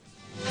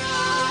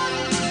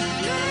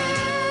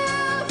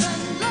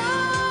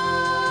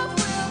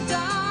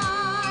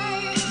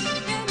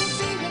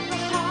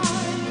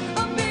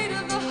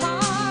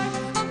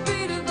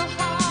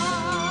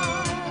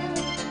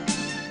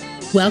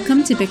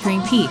Welcome to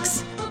Bickering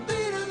Peaks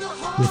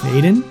with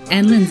Aiden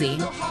and Lindsay.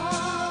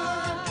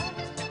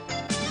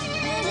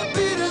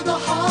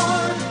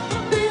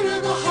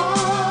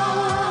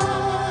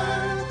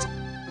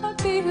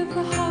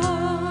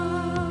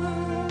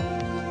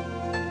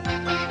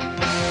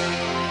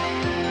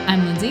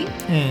 I'm Lindsay.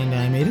 And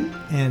I'm Aiden,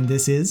 and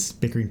this is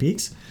Bickering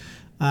Peaks.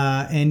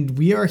 And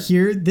we are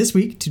here this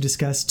week to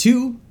discuss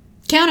two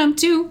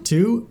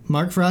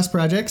Mark Frost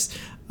projects.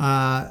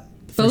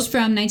 Both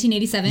from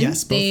 1987.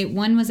 Yes, both.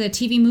 One was a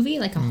TV movie,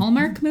 like a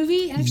Hallmark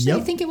movie, actually, Yep.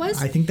 I think it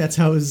was. I think that's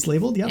how it was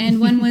labeled, yep.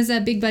 And one was a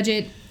big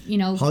budget,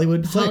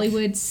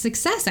 Hollywood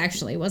success,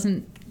 actually. It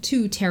wasn't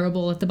too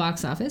terrible at the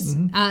box office.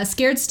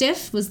 Scared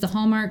Stiff was the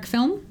Hallmark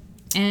film.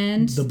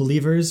 And The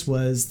Believers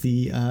was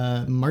the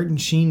Martin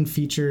Sheen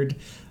featured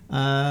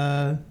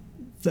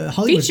the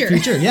Hollywood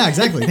feature. Yeah,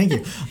 exactly. Thank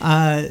you.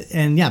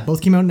 And yeah, both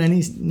came out in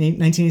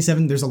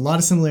 1987. There's a lot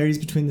of similarities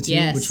between the two,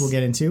 yes, which we'll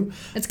get into.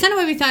 That's kind of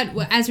what we thought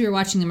as we were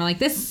watching them. We're like,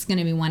 this is going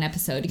to be one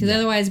episode because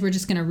otherwise we're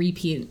just going to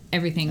repeat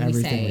everything we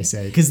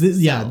say. Because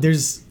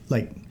there's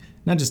like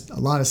not just a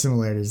lot of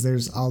similarities.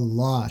 There's a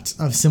lot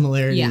of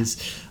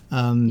similarities.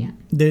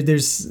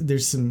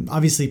 There's some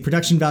obviously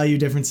production value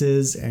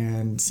differences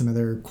and some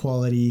other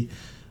quality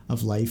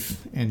of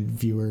life and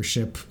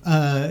viewership,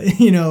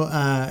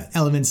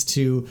 elements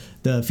to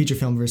the feature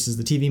film versus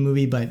the TV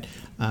movie, but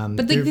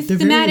the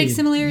thematic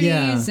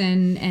similarities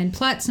and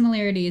plot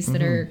similarities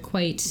that are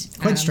quite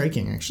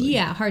striking, actually.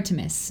 Yeah, hard to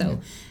miss. So,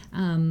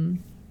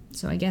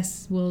 so I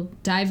guess we'll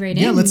dive right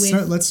in. Yeah,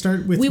 let's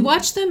start with. We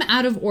watched them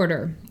out of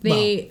order.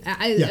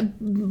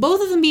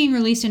 Both of them being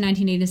released in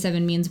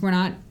 1987 means we're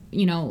not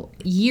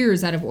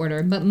years out of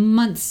order, but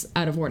months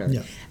out of order.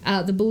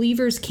 Yeah. The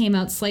Believers came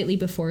out slightly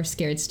before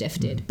Scared Stiff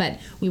did, but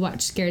we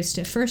watched Scared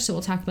Stiff first, so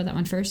we'll talk about that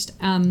one first.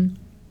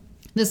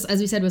 This, as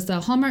we said, was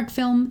the Hallmark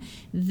film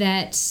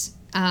that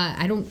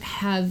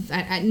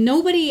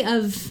nobody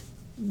of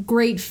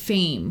great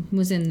fame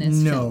was in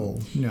this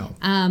film. No.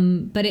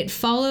 But it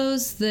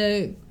follows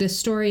the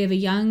story of a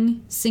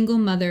young single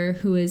mother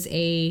who is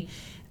a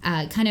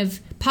kind of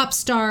pop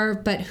star,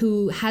 but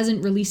who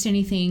hasn't released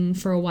anything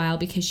for a while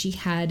because she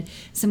had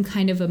some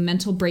kind of a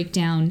mental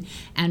breakdown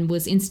and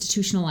was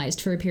institutionalized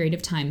for a period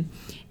of time.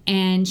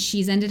 And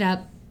she's ended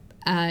up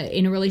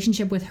in a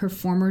relationship with her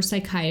former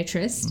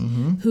psychiatrist,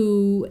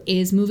 who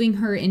is moving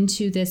her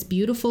into this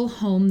beautiful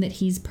home that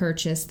he's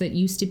purchased that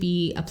used to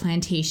be a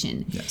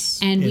plantation.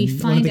 Yes. And we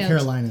find one of the out,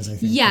 Carolinas, I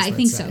think. Yeah, I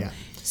think so. Yeah.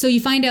 So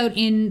you find out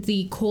in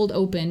the cold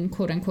open,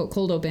 quote unquote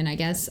cold open, I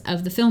guess,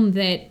 of the film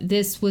that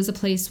this was a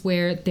place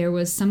where there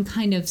was some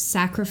kind of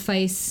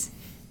sacrifice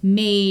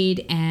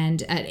made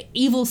and an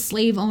evil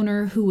slave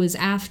owner who was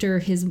after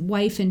his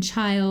wife and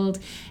child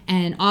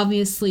and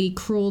obviously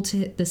cruel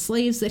to the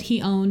slaves that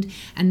he owned.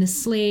 And the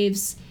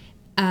slaves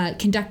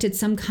conducted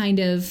some kind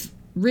of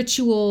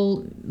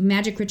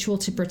magic ritual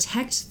to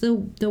protect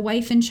the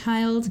wife and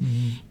child.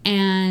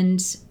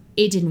 And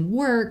it didn't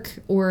work,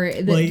 or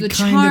the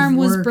charm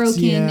was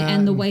broken,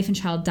 and the wife and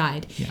child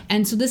died. Yeah.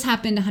 And so this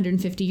happened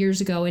 150 years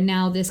ago, and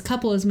now this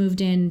couple has moved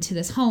into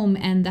this home,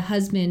 and the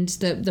husband,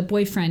 the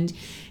boyfriend,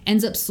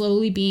 ends up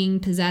slowly being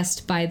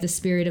possessed by the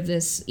spirit of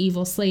this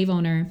evil slave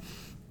owner.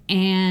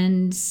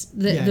 And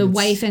the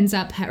wife ends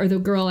up, or the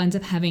girl ends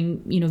up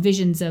having,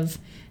 visions of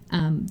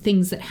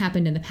things that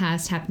happened in the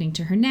past happening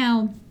to her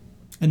now.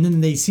 And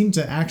then they seem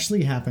to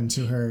actually happen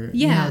to her.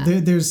 Yeah.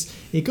 Now,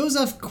 it goes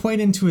off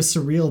quite into a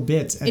surreal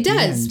bit at the end. It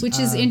does, which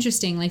is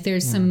interesting. Like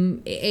there's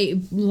some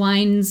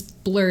lines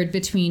blurred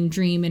between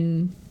dream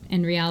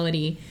and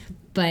reality.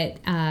 But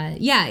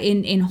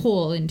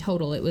in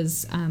total, it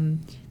was,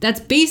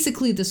 that's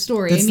basically the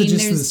story. That's the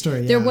gist of the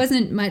story, There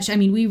wasn't much,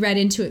 we read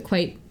into it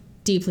quite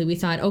deeply. We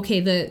thought, okay,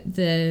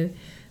 the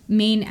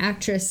main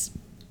actress,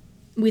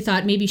 we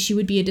thought maybe she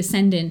would be a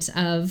descendant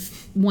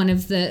of one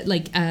of the,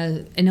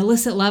 an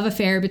illicit love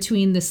affair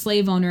between the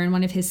slave owner and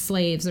one of his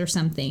slaves or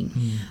something.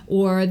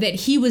 Or that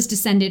he was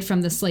descended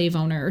from the slave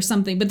owner or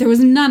something. But there was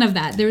none of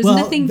that. There was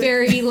nothing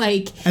very,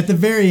 At the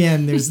very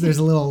end, there's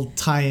a little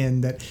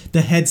tie-in that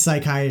the head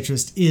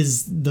psychiatrist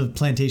is the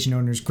plantation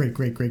owner's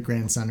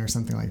great-great-great-grandson or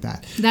something like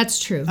that. That's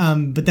true.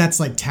 But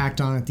that's,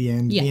 tacked on at the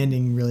end. Yeah. The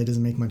ending really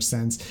doesn't make much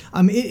sense.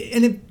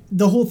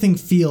 The whole thing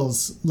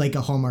feels like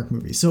a Hallmark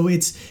movie. So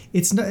it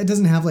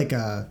doesn't have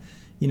a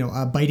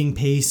biting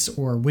pace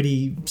or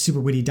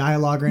super witty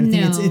dialogue or anything.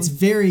 No. It's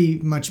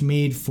very much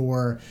made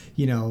for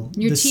your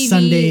the TV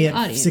Sunday at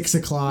audience.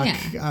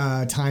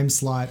 6:00 time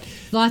slot.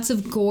 Lots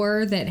of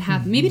gore that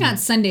happen. Maybe not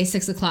Sunday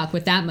 6:00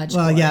 with that much.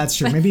 Well, gore, yeah, that's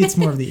true. Maybe it's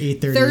more of the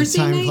 8:30 Thursday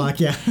time night? clock.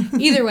 Yeah.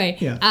 Either way,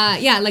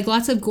 Yeah.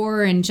 lots of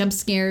gore and jump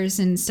scares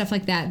and stuff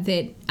like that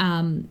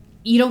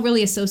you don't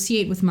really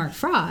associate with Mark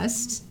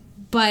Frost,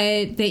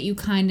 but that you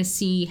kind of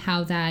see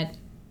how that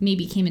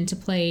maybe came into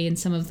play in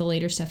some of the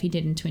later stuff he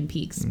did in Twin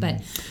Peaks.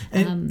 But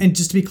and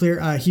just to be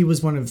clear, he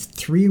was one of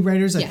 3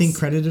 writers, I yes. think,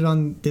 credited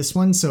on this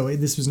one. So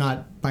this was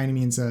not by any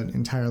means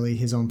entirely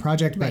his own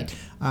project. But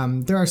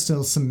right. There are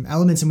still some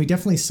elements, and we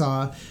definitely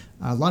saw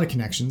a lot of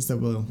connections that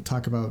we'll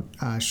talk about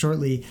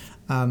shortly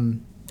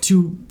to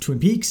to Twin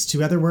Peaks,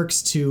 to other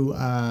works, to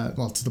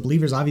the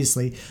Believers,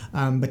 obviously,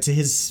 but to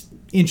his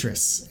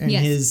interests and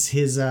his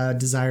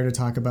desire to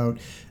talk about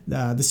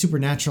the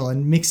supernatural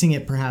and mixing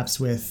it perhaps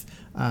with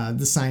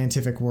the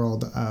scientific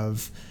world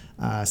of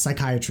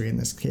psychiatry in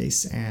this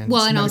case, and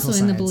also science.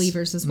 in the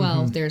Believers as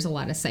well. There's a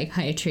lot of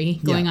psychiatry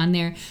going on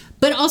there,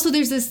 but also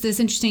there's this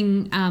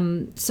interesting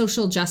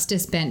social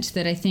justice bent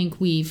that I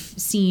think we've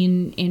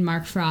seen in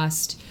Mark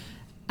Frost.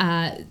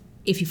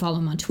 If you follow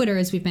him on Twitter,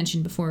 as we've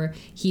mentioned before,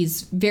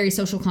 he's very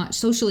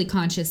socially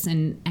conscious,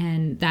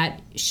 and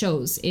that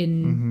shows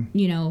in,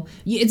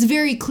 it's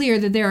very clear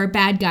that there are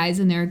bad guys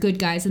and there are good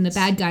guys, and the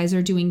bad guys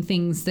are doing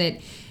things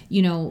that,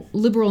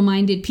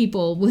 liberal-minded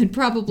people would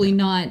probably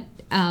not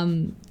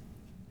condone.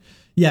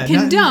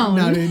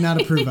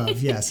 Not approve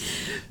of, yes.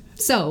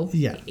 So,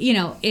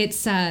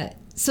 it's,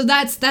 so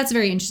that's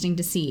very interesting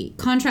to see.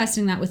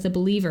 Contrasting that with The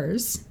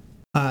Believers.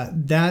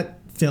 That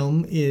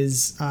film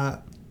is...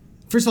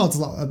 First of all, it's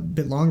a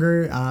bit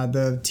longer.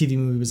 The TV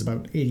movie was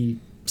about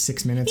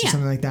 86 minutes or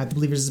something like that. The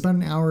Believers is about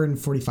an hour and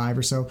 45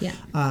 or so. Yeah.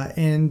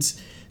 And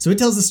so it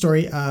tells the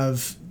story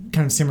of,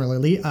 kind of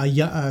similarly,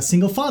 a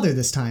single father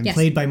this time,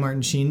 played by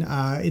Martin Sheen.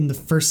 In the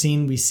first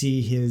scene, we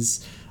see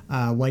his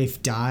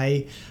wife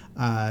die,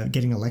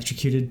 getting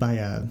electrocuted by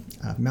a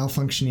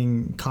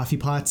malfunctioning coffee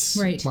pot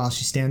while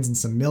she stands in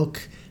some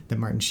milk that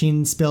Martin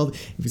Sheen spilled.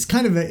 It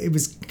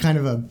was kind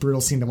of a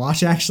brutal scene to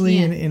watch, actually,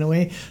 in a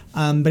way.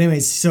 But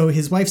anyways, so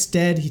his wife's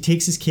dead. He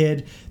takes his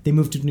kid. They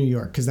move to New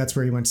York because that's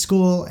where he went to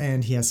school,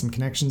 and he has some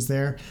connections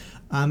there.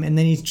 And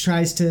then he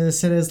tries to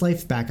set his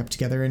life back up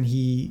together, and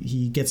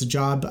he gets a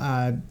job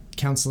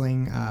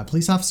counseling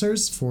police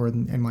officers for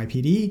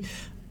NYPD.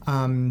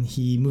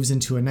 He moves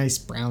into a nice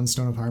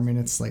brownstone apartment.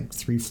 It's like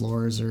 3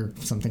 floors or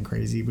something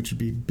crazy, which would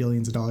be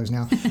billions of dollars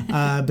now.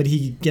 But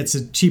he gets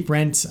a cheap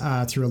rent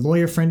through a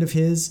lawyer friend of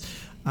his.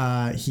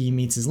 He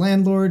meets his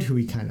landlord, who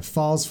he kind of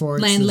falls for.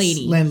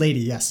 Landlady,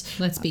 yes.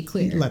 Let's be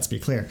clear. It was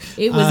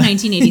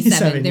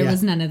 1987. There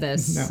was none of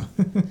this. No.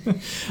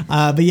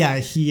 But yeah,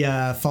 he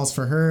falls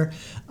for her.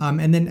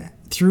 And then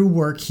through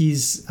work,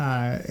 he's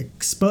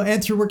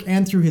exposed,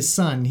 and through his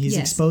son, he's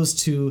exposed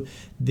to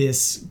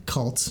this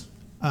cult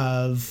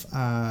of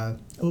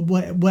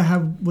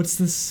what's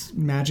this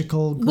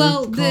magical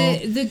group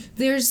called?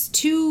 There's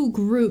 2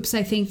 groups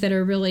I think that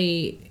are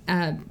really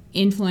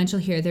influential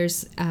here.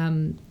 There's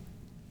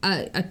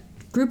a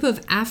group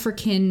of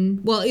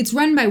African, it's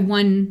run by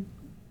one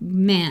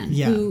man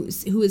who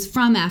is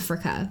from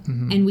Africa,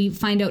 and we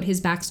find out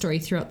his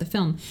backstory throughout the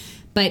film,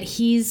 but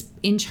he's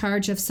in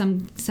charge of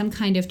some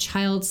kind of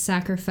child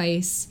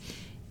sacrifice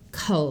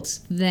cult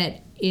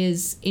that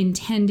is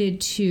intended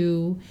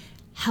to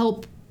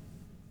help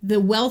the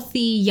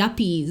wealthy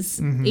yuppies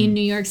in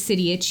New York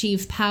City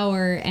achieve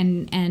power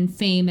and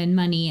fame and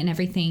money and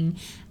everything.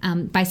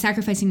 By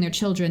sacrificing their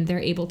children, they're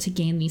able to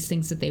gain these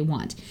things that they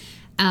want.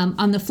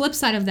 On the flip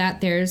side of that,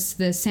 there's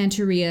the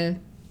Santeria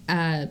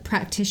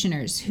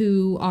practitioners,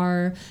 who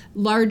are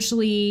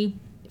largely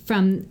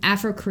from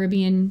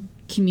Afro-Caribbean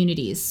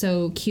communities,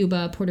 so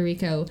Cuba, Puerto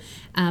Rico.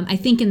 I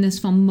think in this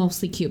film,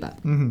 mostly Cuba.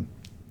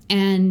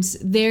 And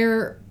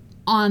they're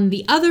on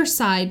the other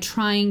side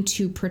trying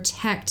to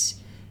protect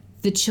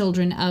the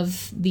children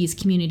of these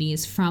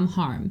communities from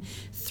harm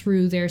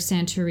through their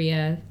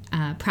Santeria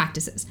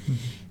practices.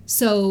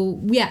 So,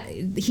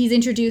 he's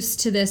introduced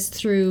to this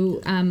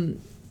through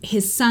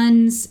his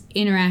son's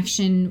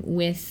interaction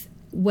with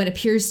what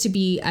appears to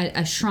be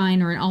a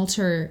shrine or an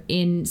altar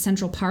in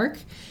Central Park,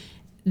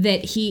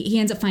 that he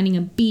ends up finding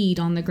a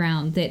bead on the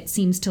ground that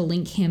seems to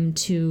link him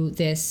to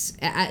this,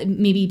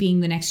 maybe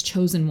being the next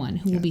chosen one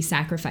who will be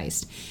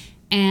sacrificed.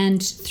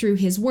 And through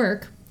his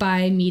work,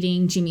 by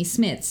meeting Jimmy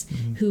Smits,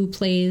 who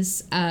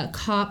plays a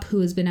cop who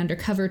has been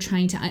undercover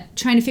trying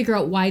to figure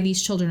out why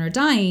these children are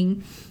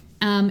dying,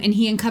 and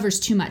he uncovers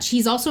too much.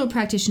 He's also a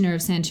practitioner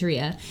of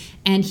Santeria,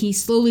 and he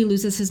slowly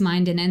loses his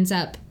mind and ends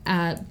up...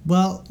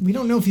 we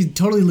don't know if he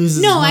totally loses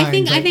his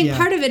mind. No, I think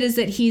part of it is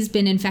that he's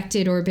been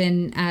infected or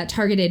been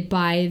targeted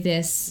by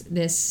this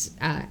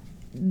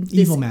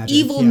evil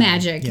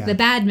magic. The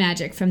bad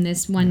magic from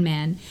this one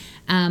man.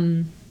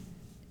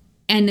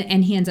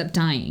 And he ends up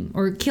dying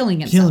or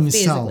killing himself.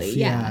 Basically.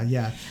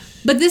 Yeah.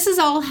 But this is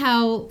all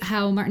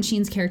how Martin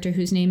Sheen's character,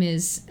 whose name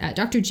is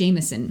Dr.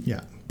 Jameson.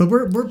 Yeah. But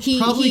we're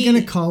probably going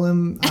to call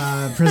him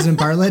President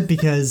Bartlett,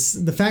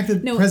 because the fact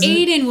that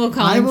Aiden will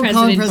call him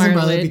President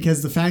Bartlett,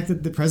 because the fact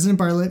that the President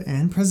Bartlett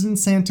and President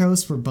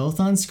Santos were both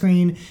on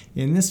screen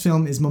in this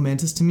film is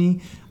momentous to me.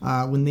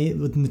 When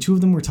the 2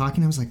 of them were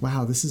talking, I was like,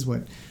 wow, this is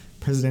what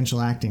presidential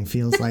acting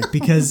feels like,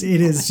 because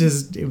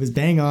it was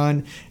bang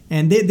on,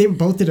 and they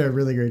both did a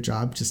really great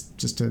job.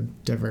 Just to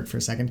divert for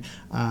a second,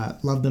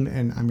 love them,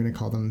 and I'm going to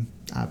call them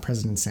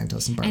President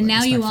Santos and Bartlett. And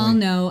now you all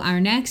know our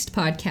next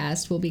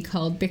podcast will be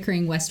called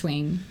Bickering West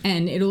Wing,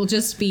 and it'll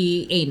just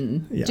be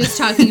Aiden just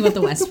talking about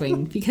the West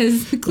Wing,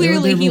 because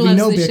clearly he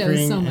loves the show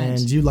so much,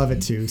 and you love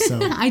it too. So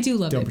I do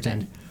love it. Don't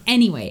pretend.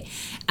 Anyway,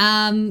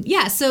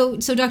 so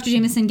Dr.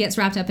 Jameson gets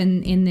wrapped up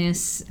in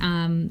this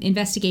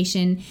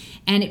investigation,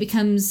 and it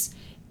becomes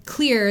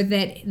clear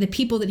that the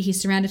people that he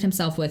surrounded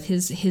himself with,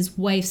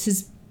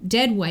 his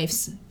dead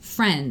wife's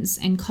friends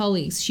and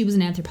colleagues, she was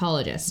an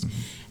anthropologist.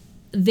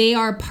 They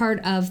are part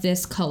of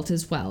this cult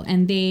as well.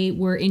 And they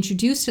were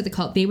introduced to the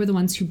cult. They were the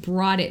ones who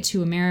brought it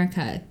to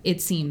America,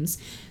 it seems,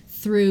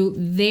 through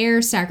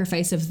their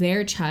sacrifice of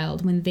their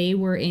child when they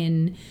were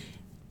in...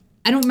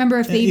 I don't remember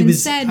if they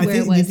said where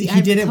it was.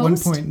 He did at one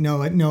point.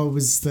 No, it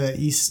was the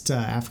East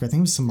Africa. I think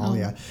it was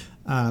Somalia,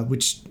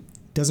 which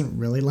doesn't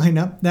really line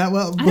up that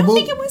well. I don't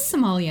think it was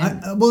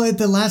Somalia. Well, at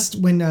the last,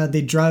 when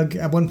they drug,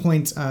 at one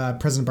point,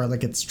 President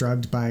Bartlett gets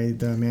drugged by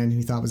the man who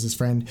he thought was his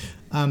friend,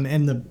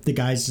 and the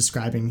guy's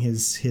describing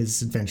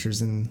his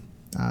adventures in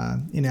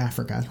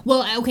Africa.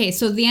 Well, okay,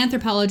 so the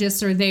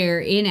anthropologists are there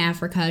in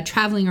Africa,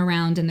 traveling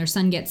around, and their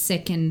son gets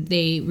sick, and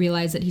they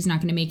realize that he's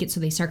not going to make it,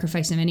 so they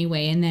sacrifice him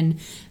anyway, and then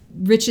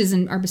riches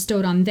are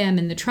bestowed on them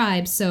and the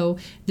tribe. So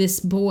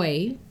this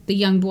boy, the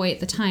young boy at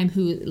the time,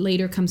 who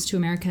later comes to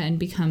America and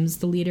becomes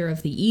the leader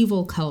of the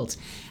evil cult,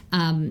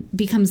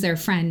 becomes their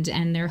friend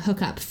and their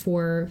hookup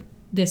for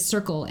this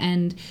circle.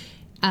 And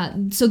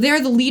so they're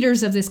the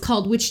leaders of this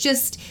cult, which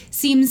just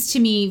seems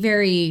to me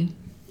very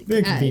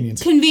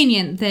convenient.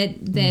 Convenient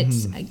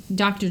that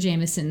Dr.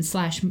 Jameson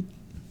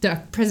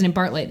 / President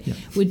Bartlett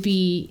would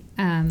be...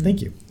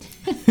 Thank you.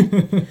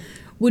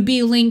 would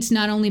be linked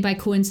not only by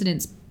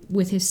coincidence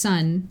with his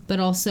son, but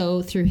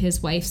also through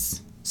his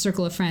wife's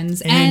circle of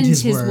friends and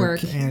his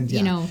work. And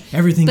you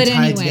everything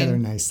tied together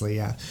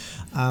nicely.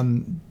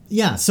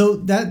 So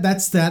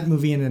that's that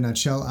movie in a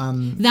nutshell.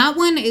 That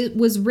one, it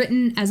was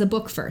written as a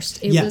book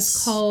first. It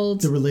was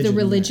called The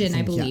Religion,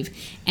 I believe. Yeah.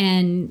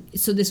 And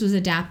so this was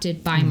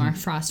adapted by Mark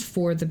Frost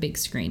for the big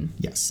screen.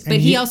 Yes. But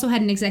he also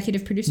had an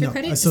executive producer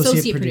credit?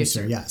 Associate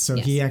producer. Yeah. So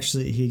he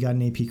got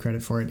an AP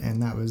credit for it,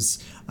 and that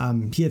was I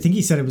think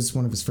he said it was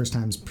one of his first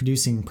times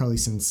producing, probably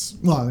since,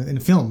 in a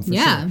film for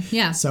sure.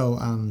 Yeah. So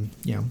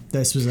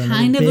this was a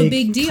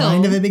big deal.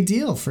 Kind of a big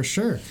deal for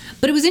sure.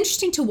 But it was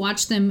interesting to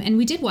watch them, and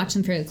we did watch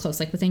them fairly close,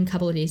 like within a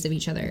couple of days of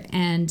each other.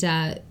 And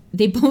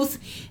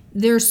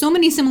there are so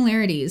many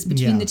similarities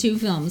between the two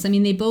films. I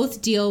mean, they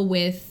both deal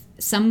with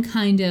some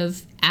kind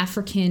of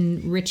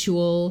African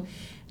ritual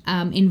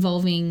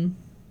involving...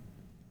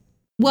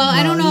 Well,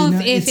 I don't know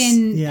if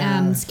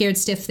in Scared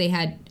Stiff they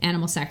had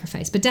animal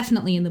sacrifice, but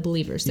definitely in The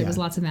Believers there was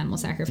lots of animal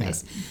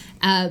sacrifice.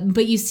 Yeah.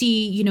 But you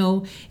see,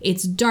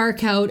 it's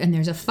dark out and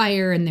there's a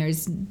fire and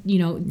there's,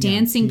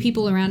 dancing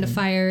people around a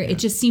fire. Yeah. It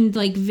just seemed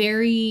like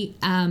very...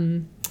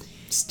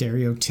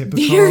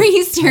 stereotypical. Very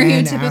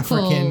stereotypical.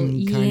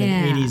 African kind of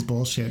 80s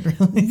bullshit,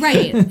 really.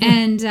 Right.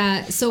 And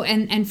so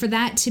for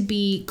that to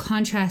be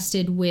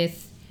contrasted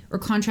with, or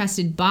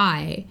contrasted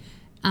by...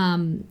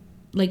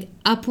 like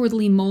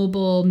upwardly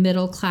mobile,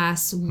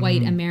 middle-class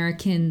white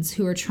Americans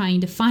who are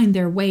trying to find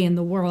their way in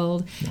the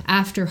world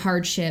after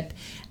hardship.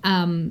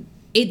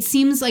 It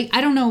seems like,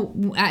 I don't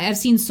know, I've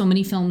seen so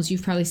many films,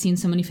 you've probably seen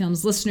so many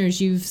films, listeners,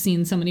 you've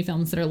seen so many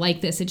films that are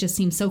like this. It just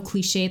seems so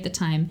cliche at the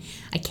time.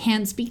 I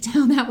can't speak to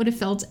how that would have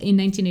felt in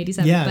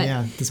 1987.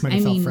 This might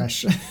have felt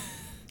fresh.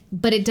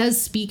 But it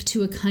does speak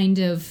to a kind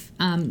of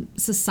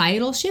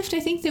societal shift, I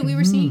think, that we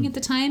were seeing at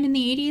the time in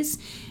the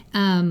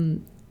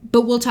 80s.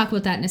 But we'll talk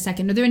about that in a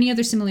second. Are there any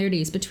other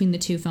similarities between the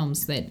two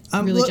films that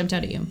really jumped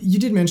out at you? You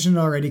did mention it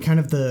already, kind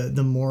of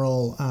the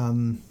moral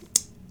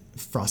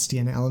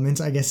Frostian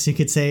element, I guess you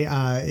could say.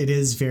 It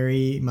is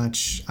very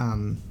much,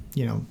 the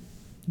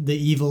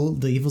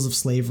evils of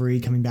slavery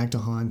coming back to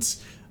haunt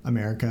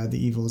America,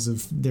 the evils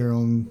of their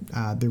own,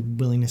 their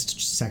willingness to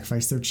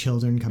sacrifice their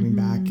children coming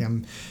back.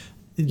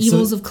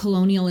 Evils of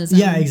colonialism.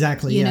 Yeah,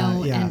 exactly.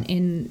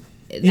 And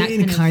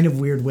in a kind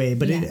of weird way.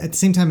 But at the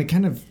same time, it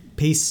kind of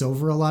pastes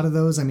over a lot of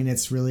those. I mean,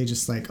 it's really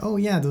just like,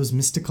 those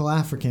mystical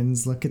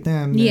Africans, look at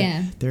them.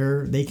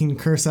 They can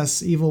curse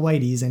us evil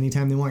whiteys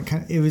anytime they want.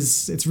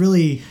 It's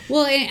really...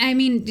 Well, I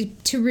mean,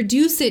 to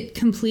reduce it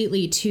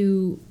completely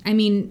to... I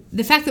mean,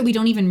 the fact that we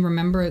don't even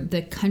remember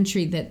the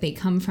country that they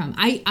come from.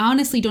 I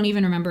honestly don't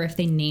even remember if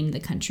they named the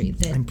country.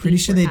 I'm pretty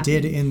sure they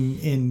did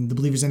in The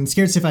Believers. And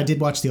Scared Stiff, I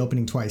did watch the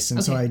opening twice.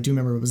 And so I do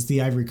remember it was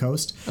the Ivory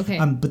Coast. Okay.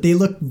 But they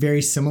look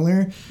very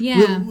similar.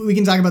 Yeah. We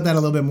can talk about that a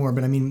little bit more.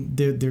 But I mean,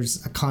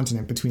 there's a continent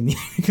between the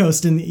Ivory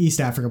Coast and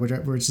East Africa,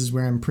 which is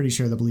where I'm pretty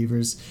sure The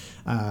Believers,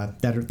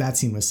 that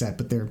scene was set,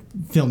 but they're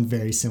filmed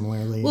very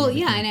similarly. Well,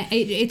 and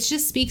it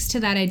just speaks to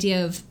that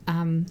idea of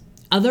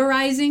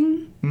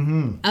otherizing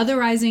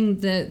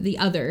the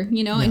other,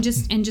 and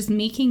just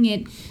making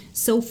it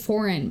so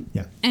foreign.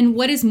 Yeah. And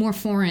what is more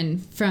foreign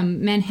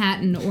from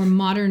Manhattan or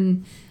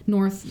modern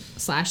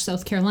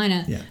North/South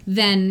Carolina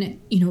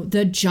than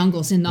the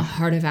jungles in the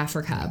heart of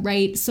Africa,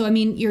 right? So I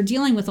mean, you're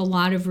dealing with a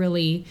lot of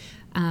really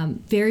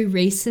very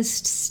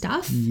racist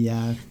stuff.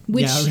 Yeah.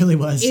 Which it really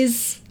was.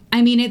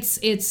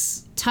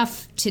 It's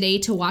tough today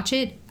to watch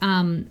it.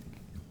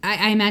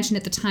 I imagine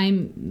at the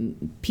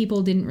time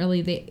people didn't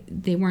really,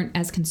 they weren't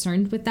as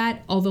concerned with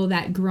that, although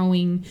that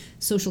growing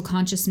social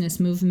consciousness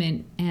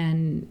movement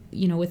and,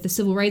 with the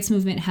civil rights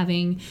movement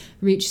having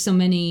reached so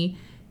many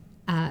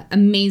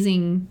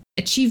amazing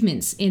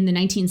achievements in the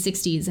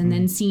 1960s and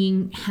then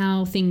seeing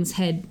how things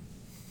had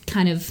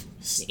kind of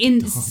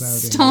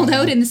stalled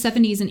out in the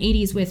 70s and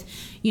 80s with,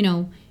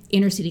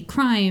 inner city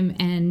crime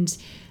and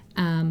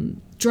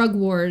drug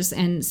wars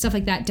and stuff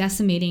like that,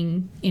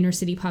 decimating inner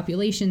city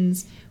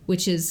populations,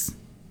 which is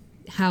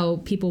how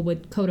people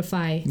would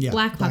codify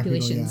black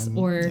populations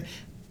people, or,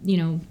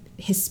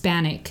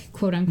 Hispanic,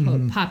 quote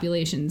unquote,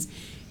 populations,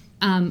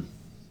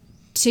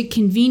 to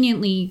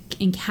conveniently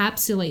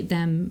encapsulate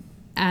them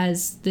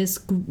as this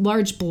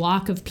large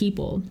block of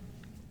people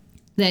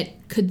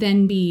that could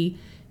then be,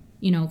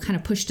 kind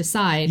of pushed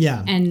aside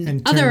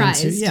and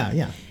otherized.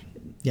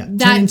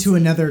 Turn into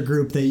another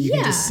group that you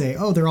can just say,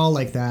 oh, they're all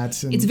like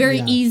that. And, it's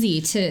very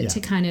easy to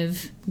kind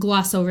of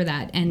gloss over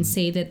that and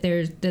say that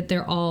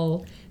they're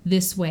all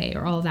this way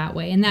or all that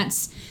way. And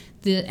that's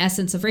the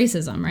essence of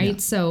racism, right? Yeah.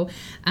 So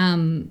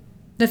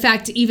the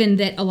fact even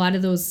that a lot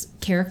of those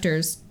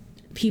characters,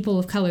 people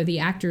of color, the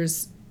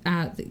actors,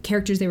 the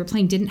characters they were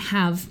playing didn't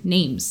have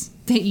names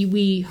that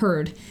we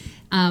heard,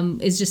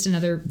 is just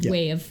another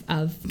way of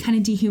kind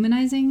of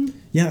dehumanizing.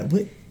 Yeah.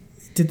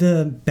 Did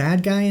the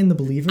bad guy in The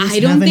Believers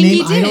I don't have think a name?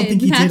 He did. I don't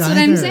think he That's did what either.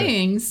 I'm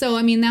saying. So,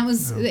 I mean, that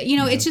was,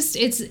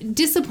 it's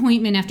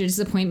disappointment after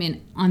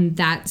disappointment on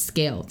that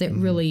scale that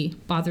really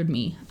bothered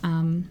me.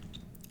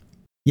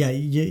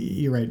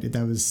 You're right.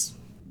 That was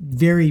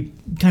very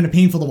kind of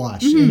painful to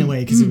watch in a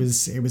way because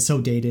it was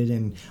so dated,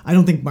 and I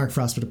don't think Mark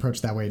Frost would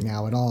approach that way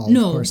now at all.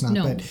 No, of course not.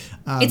 No. But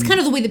it's kind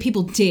of the way that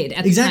people did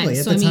at the time. Exactly.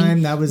 At the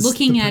time, that was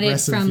looking the at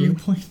it from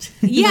viewpoint.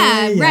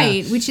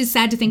 Right. Which is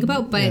sad to think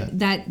about, but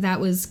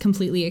that was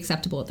completely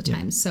acceptable at the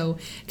time. So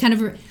kind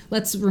of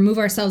let's remove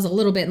ourselves a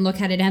little bit and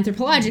look at it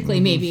anthropologically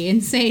maybe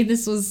and say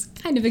this was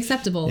kind of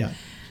acceptable. Yeah.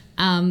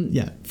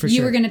 For sure.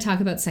 You were going to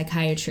talk about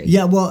psychiatry.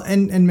 Yeah, well,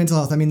 and mental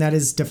health. I mean, that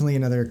is definitely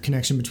another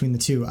connection between the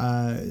two.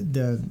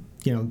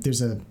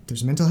 There's a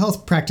mental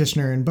health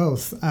practitioner in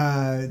both.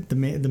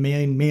 The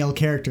main male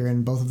character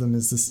in both of them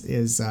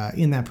is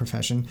in that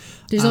profession.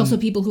 There's also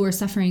people who are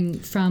suffering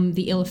from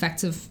the ill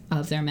effects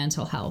of their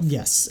mental health.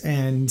 Yes,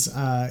 and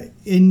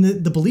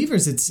in the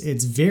Believers,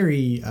 it's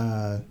very.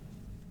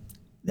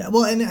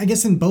 Well, and I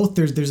guess in both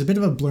there's a bit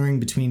of a blurring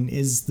between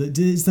is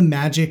the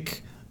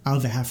magic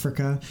of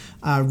Africa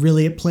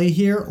really at play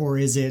here, or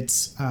is it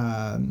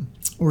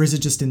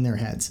just in their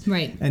heads?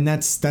 Right. And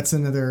that's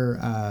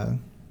another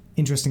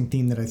interesting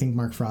theme that I think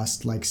Mark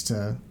Frost likes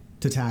to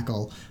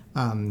tackle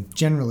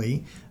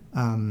generally.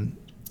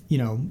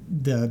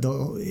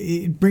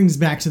 It brings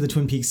back to the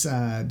Twin Peaks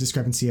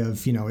discrepancy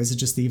of, is it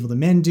just the evil the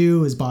men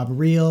do? Is Bob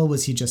real?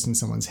 Was he just in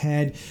someone's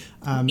head?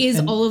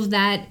 All of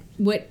that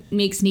what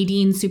makes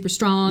Nadine super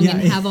strong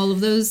and have all of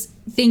those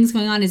things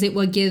going on? Is it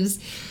what gives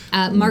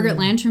Margaret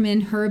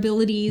Lanterman her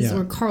abilities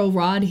or Carl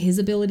Rod his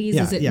abilities?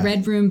 Is it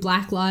Red Room,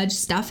 Black Lodge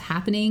stuff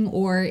happening,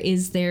 or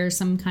is there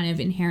some kind of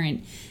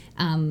inherent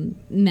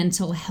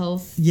mental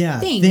health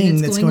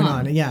thing that's going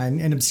on? Yeah,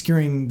 and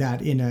obscuring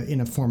that in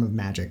a form of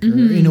magic, or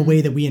in a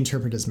way that we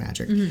interpret as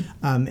magic.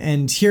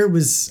 And here it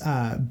was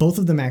both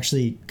of them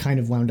actually kind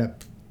of wound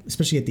up,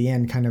 especially at the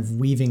end, kind of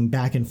weaving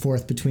back and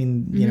forth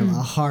between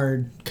a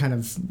hard kind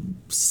of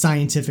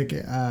scientific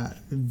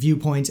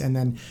viewpoint and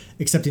then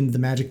accepting that the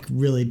magic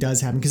really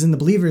does happen. Because in The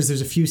Believers,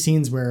 there's a few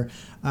scenes where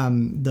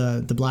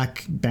the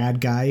black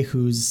bad guy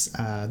who's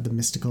the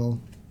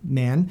mystical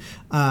man,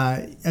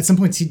 at some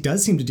points he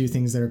does seem to do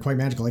things that are quite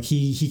magical. Like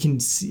he can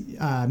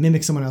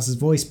mimic someone else's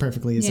voice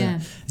perfectly as a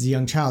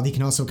young child. He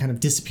can also kind of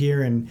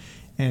disappear and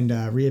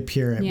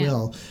reappear at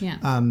will.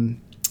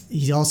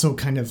 He's also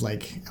kind of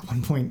like at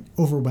one point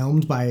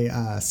overwhelmed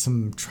by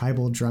some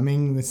tribal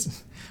drumming,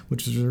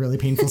 which was a really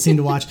painful scene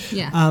to watch.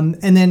 And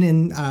then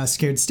in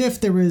Scared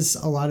Stiff, there's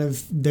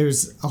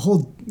a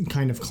whole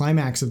kind of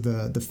climax of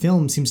the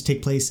film seems to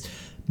take place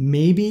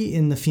maybe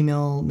in the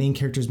female main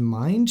character's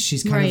mind.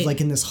 She's kind of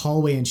like in this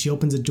hallway and she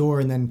opens a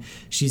door and then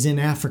she's in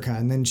Africa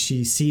and then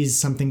she sees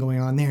something going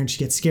on there and she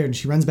gets scared and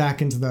she runs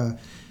back into the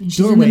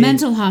doorway. In the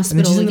mental hospital.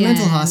 And then she's in the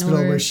mental hospital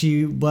where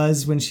she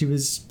was when she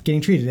was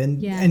getting treated.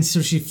 And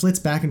so she flits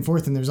back and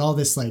forth and there's all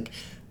this like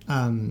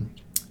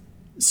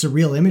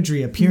surreal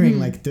imagery appearing,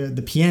 like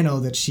the piano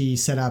that she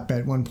set up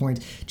at one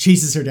point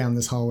chases her down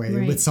this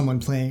hallway with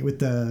someone playing, with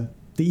the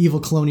evil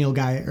colonial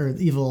guy or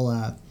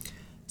evil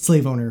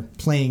slave owner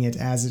playing it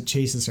as it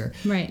chases her.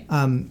 Right.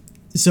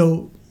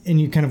 So, and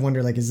you kind of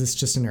wonder, like, is this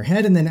just in her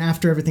head? And then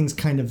after everything's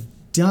kind of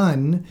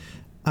done,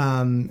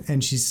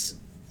 and she's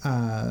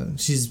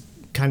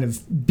kind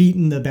of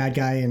beaten the bad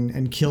guy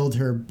and killed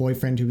her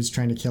boyfriend who was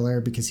trying to kill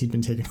her because he'd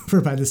been taken over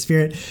by the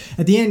spirit.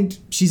 At the end,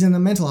 she's in the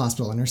mental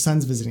hospital and her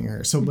son's visiting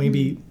her. So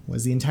maybe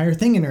was the entire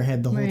thing in her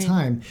head the whole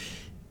time.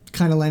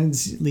 Kind of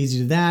leads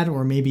you to that,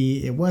 or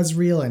maybe it was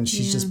real and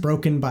she's just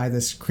broken by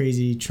this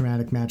crazy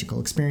traumatic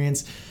magical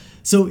experience.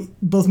 So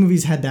both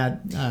movies had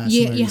that.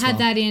 You had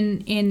that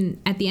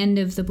in at the end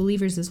of The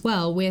Believers as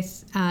well,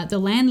 with the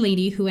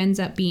landlady who ends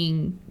up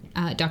being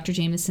Dr.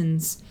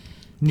 Jameson's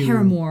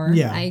paramour,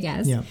 I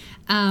guess,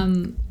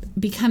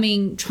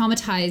 becoming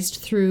traumatized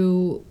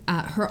through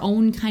her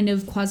own kind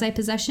of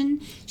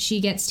quasi-possession.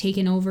 She gets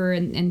taken over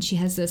and she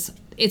has this.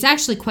 It's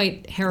actually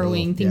quite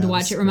harrowing thing to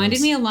watch. It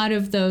reminded me a lot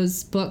of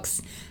those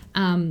books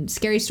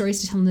Scary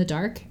Stories to Tell in the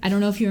Dark. I don't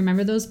know if you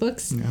remember those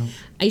books. No.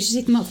 I used to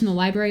take them out from the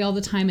library all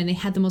the time, and they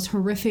had the most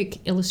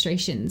horrific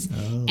illustrations.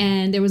 Oh.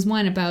 And there was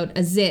one about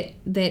a zit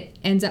that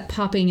ends up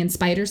popping and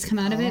spiders come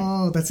out of it.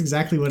 Oh, that's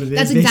exactly what it is.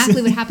 That's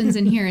exactly what happens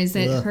in here, is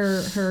that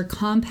her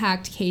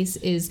compact case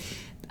is...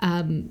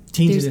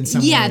 tainted in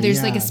some way. Yeah,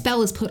 there's like a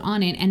spell is put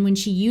on it, and when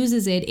she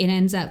uses it, it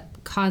ends up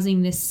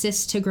causing this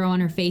cyst to grow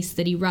on her face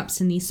that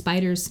erupts, and these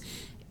spiders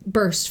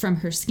burst from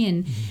her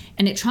skin.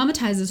 And it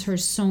traumatizes her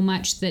so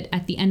much that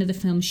at the end of the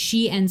film,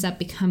 she ends up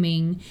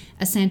becoming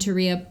a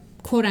Santeria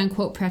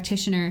quote-unquote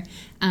practitioner,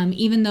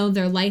 even though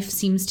their life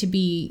seems to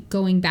be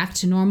going back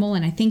to normal,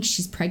 and I think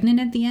she's pregnant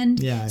at the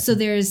end. Yeah. So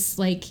there's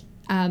like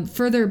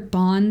further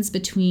bonds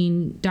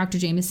between Dr.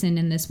 Jameson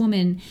and this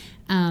woman,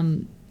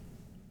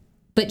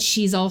 but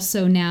she's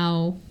also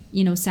now,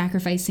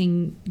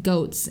 sacrificing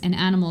goats and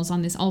animals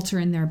on this altar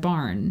in their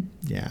barn.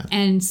 Yeah.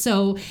 And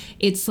so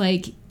it's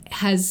like,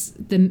 is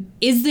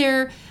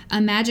there a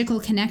magical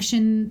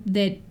connection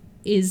that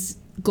is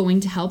going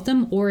to help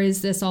them, or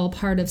is this all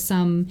part of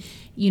some,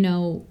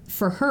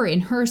 for her,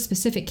 in her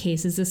specific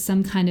case, is this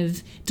some kind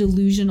of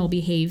delusional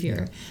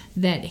behavior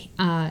that,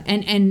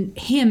 and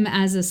him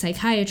as a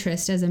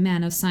psychiatrist, as a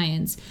man of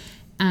science,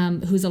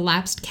 who's a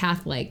lapsed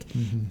Catholic,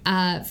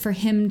 for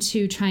him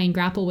to try and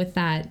grapple with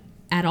that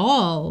at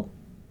all,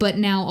 but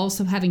now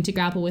also having to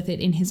grapple with it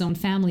in his own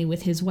family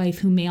with his wife,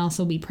 who may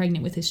also be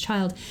pregnant with his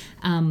child.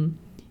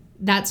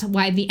 That's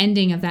why the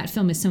ending of that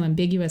film is so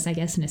ambiguous, I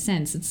guess, in a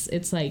sense.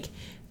 It's like,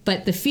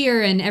 but the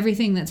fear and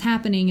everything that's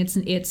happening,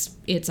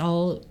 it's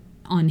all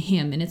on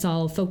him, and it's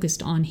all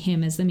focused on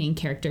him as the main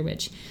character,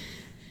 which,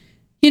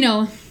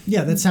 Yeah,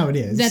 that's how it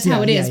is. That's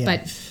how it is,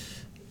 but...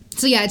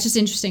 So yeah, it's just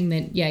interesting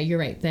that, you're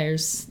right.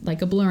 There's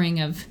like a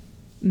blurring of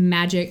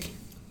magic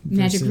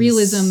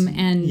realism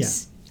and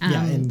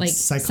and like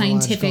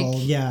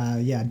scientific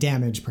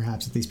damage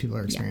perhaps that these people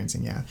are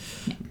experiencing.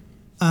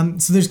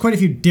 So there's quite a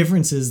few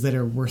differences that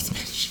are worth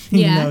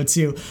mentioning though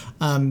too.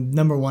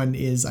 Number one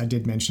is, I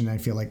did mention, I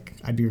feel like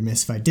I'd be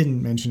remiss if I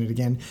didn't mention it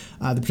again,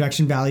 the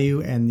production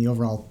value and the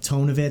overall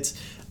tone of it.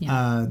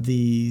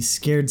 The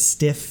Scared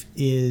Stiff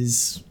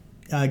is,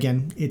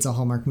 again, it's a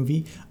Hallmark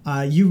movie.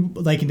 You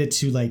likened it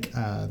to like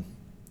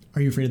Are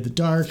You Afraid of the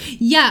Dark?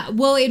 Yeah,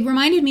 well, it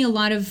reminded me a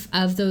lot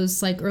of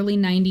those like early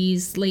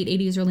 90s, late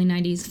 80s, early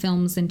 90s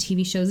films and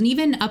TV shows, and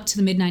even up to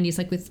the mid 90s,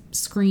 like with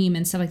Scream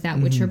and stuff like that,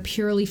 which are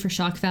purely for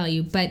shock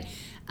value. But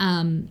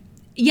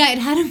it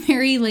had a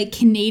very like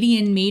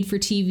Canadian made for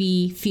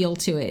TV feel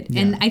to it.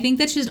 Yeah. And I think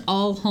that's just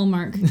all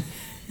Hallmark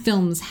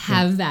films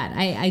have that.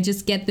 I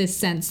just get this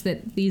sense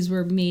that these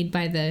were made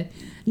by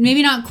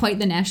maybe not quite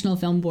the National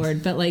Film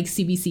Board, but like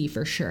CBC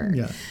for sure.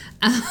 Yeah.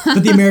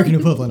 But the American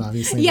equivalent,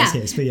 obviously, in this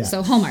case. But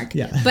so Hallmark.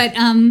 Yeah. But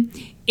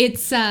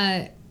it's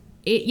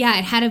it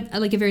had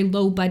a very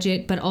low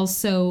budget, but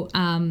also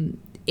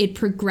it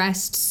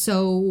progressed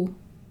so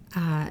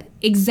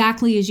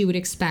exactly as you would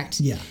expect.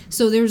 Yeah.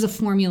 So there's a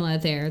formula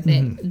there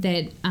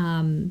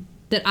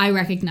that I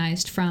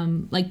recognized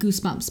from like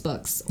Goosebumps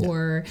books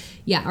or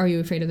Are You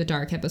Afraid of the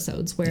Dark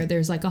episodes, where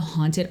there's like a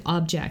haunted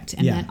object,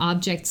 and that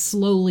object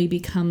slowly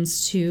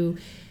becomes to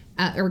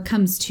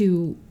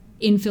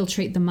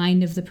infiltrate the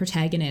mind of the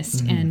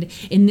protagonist. And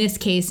in this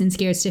case, in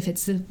Scared Stiff,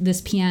 it's this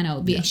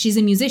piano. She's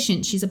a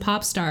musician, she's a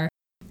pop star,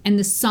 and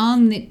the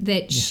song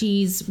that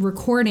she's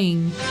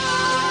recording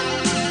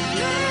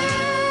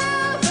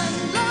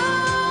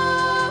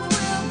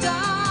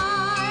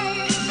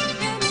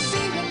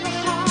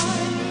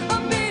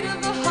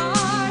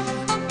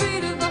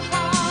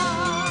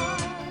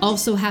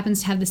also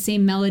happens to have the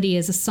same melody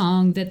as a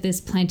song that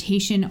this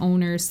plantation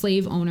owner,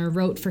 slave owner,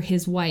 wrote for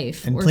his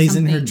wife. And plays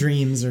in her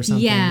dreams or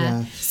something.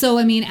 Yeah. So,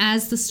 I mean,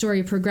 as the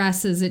story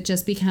progresses, it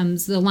just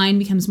becomes, the line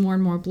becomes more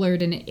and more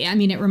blurred. And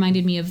it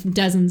reminded me of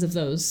dozens of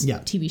those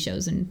TV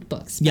shows and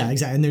books. Yeah,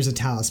 exactly. And there's a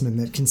talisman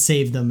that can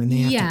save them, and they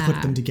have to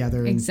put them together.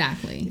 And,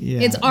 exactly.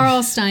 It's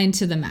R.L. Stine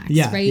to the max,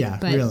 right? Yeah,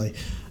 really.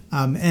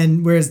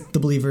 And whereas The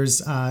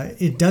Believers,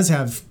 it does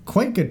have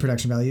quite good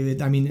production value.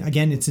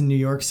 Again, it's in New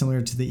York,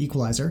 similar to The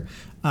Equalizer,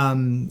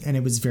 and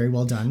it was very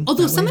well done.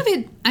 Although some of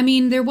it,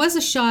 there was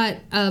a shot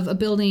of a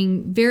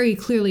building very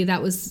clearly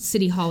that was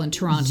City Hall in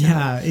Toronto.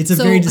 Yeah, it's a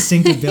very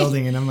distinctive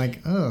building, and I'm like,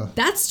 oh.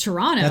 That's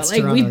Toronto.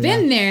 We've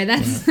been there.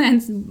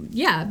 That's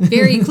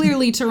very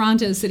clearly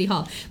Toronto City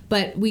Hall.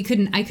 But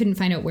I couldn't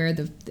find out where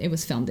it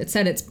was filmed. It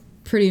said it's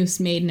produced,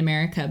 made in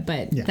America,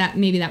 but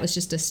that was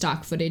just a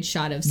stock footage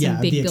shot of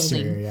some big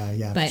building.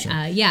 Exterior, but sure.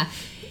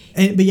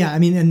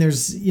 And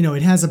there's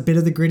it has a bit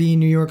of the gritty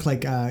New York.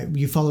 Like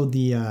you followed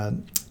the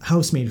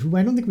housemaid, who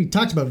I don't think we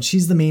talked about, but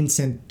she's the main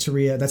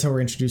Santeria. That's how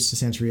we're introduced to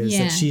Santeria. Is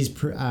that she's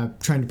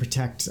trying to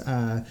protect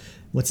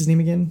what's his name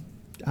again?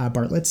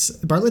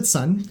 Bartlett's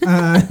son,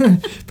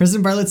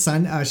 President Bartlett's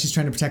son. She's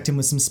trying to protect him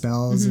with some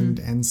spells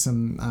and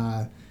some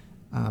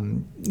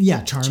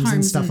charms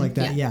and stuff like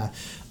that. Yeah.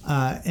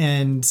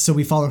 And so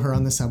we follow her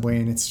on the subway,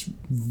 and it's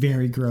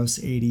very gross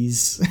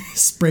 80s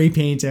spray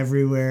paint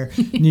everywhere,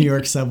 New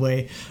York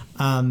subway.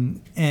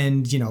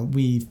 And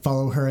we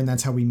follow her, and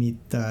that's how we meet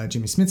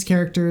Jimmy Smith's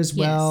character as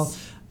well.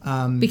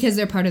 Because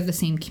they're part of the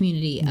same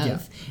community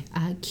of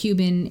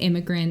Cuban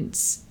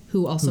immigrants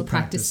who also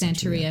practice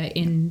Santeria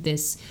in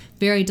this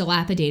very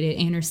dilapidated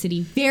inner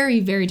city, very,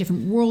 very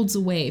different worlds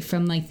away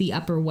from like the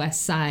Upper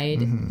West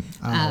Side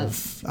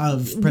of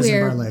President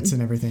Bartlett's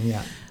and everything,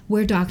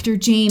 where Dr.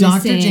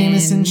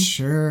 Jameson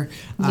sure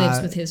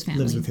lives with his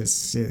family. Lives with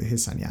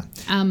his son,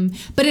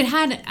 But it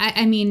had,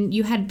 I mean,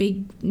 you had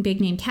big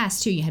name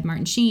cast too. You had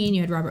Martin Sheen,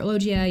 you had Robert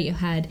Loggia, you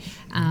had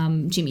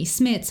Jimmy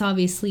Smits,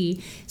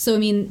 obviously. So I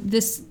mean,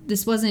 this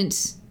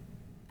wasn't.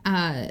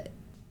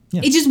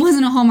 It just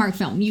wasn't a Hallmark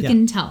film. You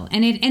can tell,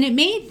 and it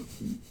made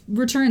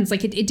returns.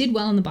 Like it did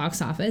well in the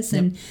box office,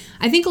 and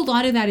I think a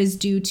lot of that is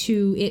due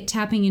to it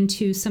tapping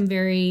into some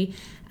very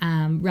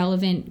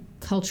relevant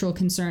cultural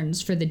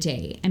concerns for the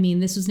day. I mean,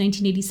 this was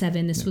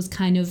 1987. This was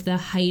kind of the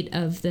height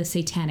of the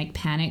satanic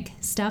panic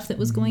stuff that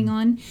was going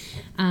on,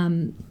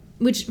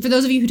 which for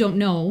those of you who don't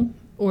know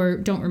or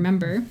don't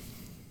remember,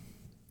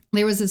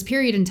 there was this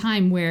period in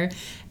time where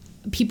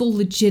people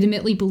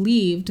legitimately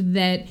believed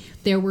that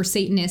there were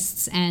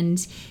Satanists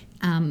and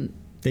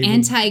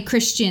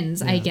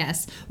anti-Christians, I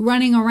guess,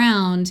 running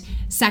around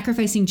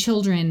sacrificing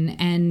children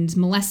and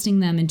molesting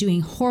them and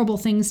doing horrible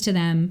things to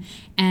them.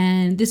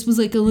 And this was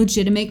like a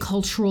legitimate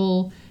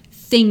cultural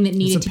thing that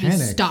needed to be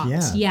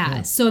stopped.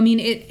 Yeah. So, I mean,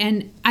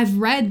 and I've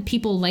read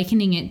people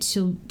likening it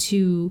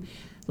to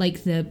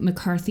like the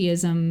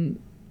McCarthyism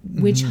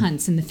witch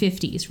hunts in the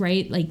 50s,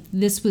 right? Like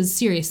this was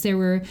serious. There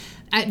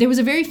was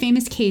a very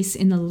famous case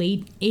in the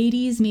late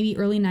 80s, maybe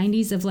early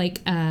 90s of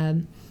like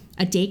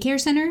a daycare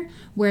center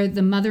where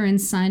the mother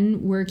and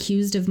son were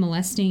accused of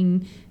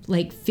molesting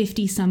like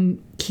 50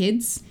 some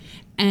kids,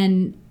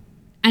 and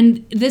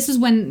this is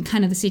when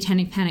kind of the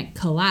satanic panic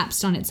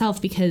collapsed on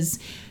itself, because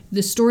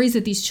the stories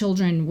that these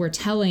children were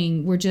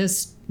telling were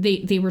just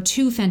they were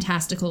too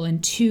fantastical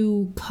and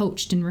too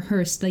coached and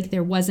rehearsed. Like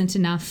there wasn't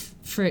enough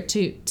for it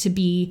to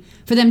be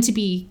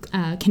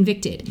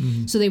convicted.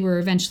 So they were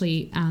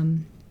eventually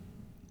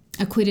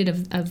acquitted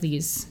of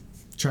these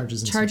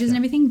charges and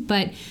everything.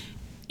 But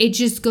it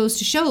just goes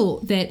to show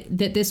that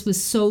this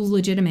was so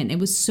legitimate. It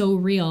was so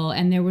real,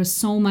 and there was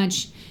so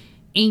much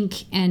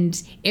ink and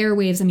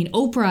airwaves. I mean,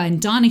 Oprah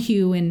and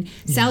Donahue and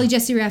Sally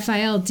Jesse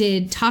Raphael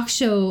did talk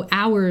show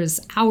hours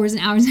and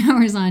hours and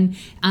hours on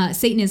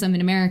Satanism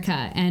in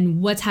America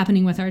and what's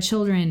happening with our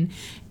children.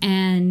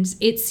 And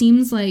it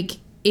seems like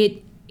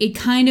it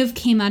kind of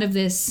came out of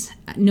this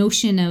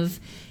notion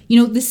of,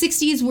 you know, the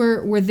 60s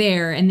were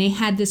there, and they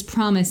had this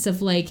promise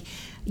of like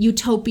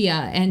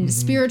utopia and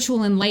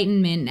spiritual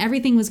enlightenment.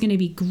 Everything was going to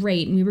be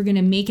great, and we were going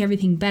to make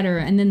everything better.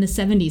 And then the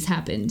 70s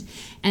happened,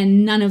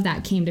 and none of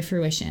that came to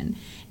fruition.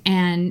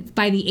 And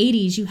by the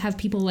 80s, you have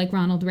people like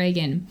Ronald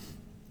Reagan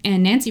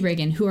and Nancy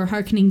Reagan who are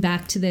hearkening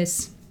back to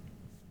this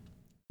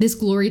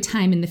glory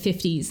time in the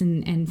 50s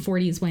and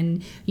 40s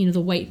when, you know, the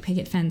white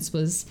picket fence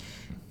was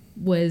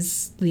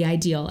the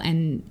ideal,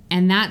 and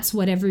that's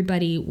what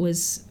everybody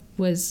was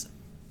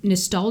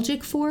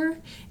nostalgic for,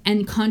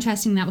 and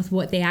contrasting that with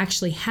what they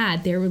actually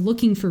had. They were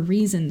looking for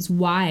reasons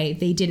why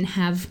they didn't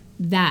have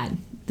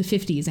the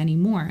 50s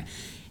anymore,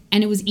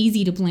 and it was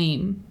easy to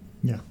blame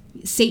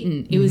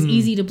Satan. It was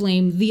easy to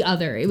blame the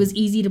other. It was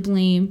easy to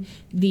blame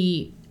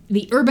the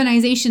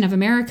urbanization of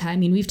America. I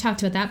mean, we've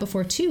talked about that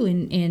before too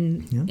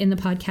in the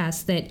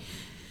podcast, that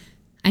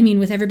I mean,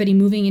 with everybody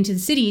moving into the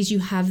cities, you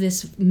have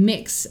this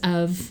mix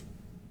of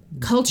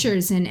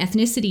cultures and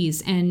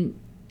ethnicities and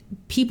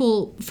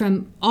people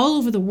from all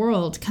over the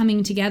world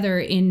coming together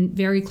in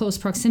very close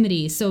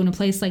proximity. So in a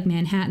place like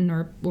Manhattan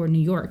or New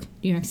York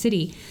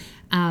City,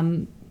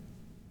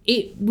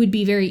 it would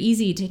be very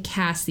easy to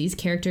cast these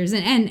characters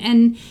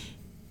and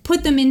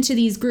put them into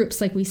these groups,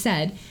 like we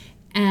said,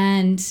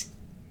 and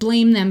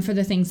blame them for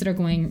the things that are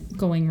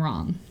going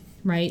wrong,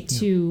 right? Yeah.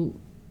 To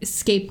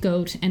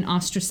scapegoat and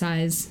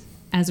ostracize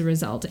as a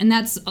result. And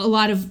that's a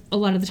lot of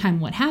the time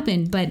what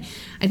happened, but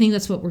I think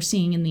that's what we're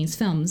seeing in these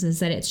films, is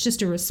that it's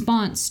just a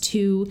response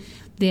to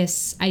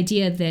this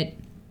idea that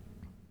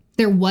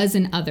there was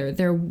an other,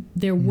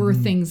 there were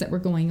things that were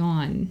going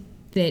on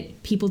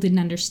that people didn't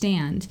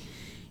understand,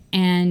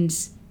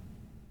 and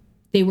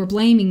they were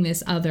blaming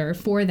this other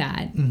for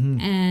that,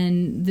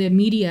 and the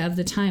media of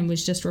the time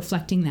was just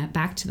reflecting that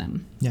back to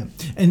them. Yeah,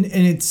 and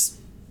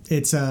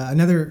it's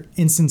another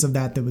instance of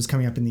that was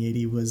coming up in the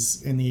 80s.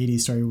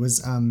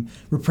 Was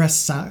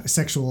repressed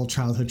sexual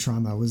childhood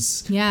trauma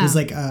was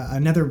like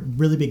another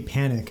really big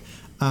panic.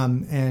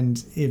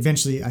 And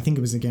eventually, I think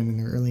it was again in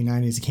the early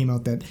 90s, it came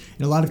out that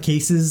in a lot of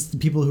cases, the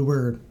people who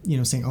were,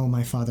 saying, "Oh,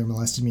 my father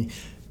molested me,"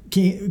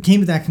 came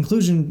to that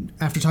conclusion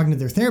after talking to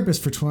their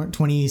therapist for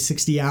 20,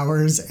 60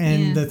 hours,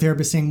 and the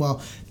therapist saying,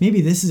 well, maybe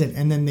this is it.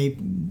 And then they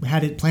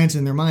had it planted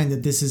in their mind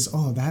that this is,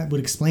 that would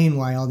explain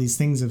why all these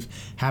things have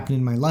happened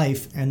in my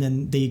life. And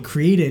then they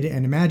created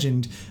and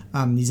imagined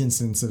these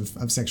incidents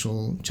of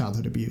sexual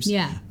childhood abuse.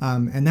 Yeah.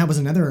 And that was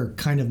another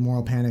kind of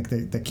moral panic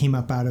that came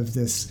up out of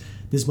this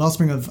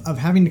wellspring of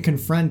having to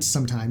confront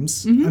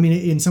sometimes. I mean,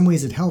 in some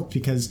ways it helped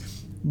because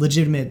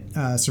legitimate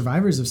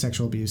survivors of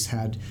sexual abuse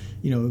had,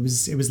 it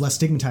was less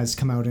stigmatized to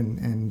come out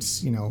and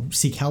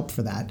seek help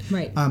for that.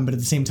 Right. But at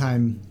the same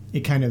time,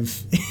 it kind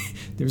of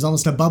there was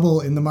almost a bubble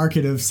in the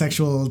market of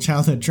sexual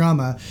childhood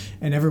trauma,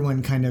 and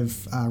everyone kind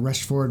of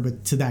rushed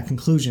forward to that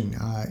conclusion.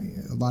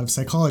 A lot of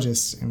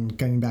psychologists, and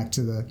getting back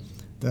to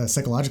the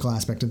psychological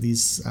aspect of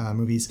these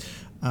movies,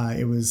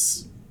 it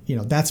was.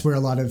 That's where a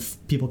lot of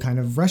people kind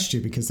of rushed to,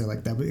 because they're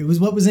like, it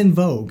was what was in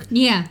vogue.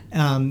 Yeah.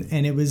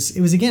 And it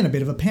was again a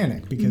bit of a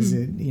panic, because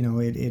it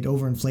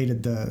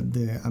overinflated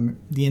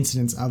the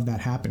incidence of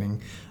that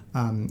happening.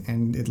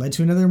 And it led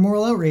to another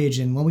moral outrage,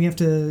 and we have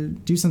to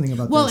do something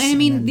about this. Well, and I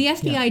mean, the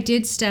FBI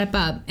did step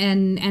up,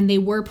 and they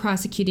were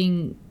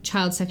prosecuting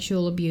child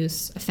sexual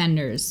abuse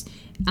offenders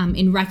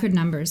in record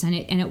numbers, and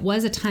it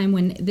was a time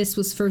when this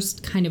was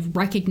first kind of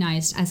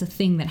recognized as a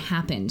thing that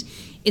happened.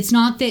 It's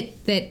not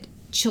that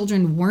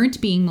children weren't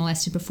being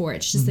molested before.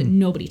 It's just that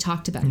nobody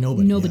talked about it.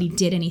 Nobody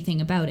did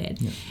anything about it.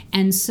 Yeah.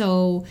 And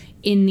so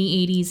in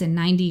the 80s and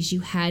 90s,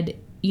 you had,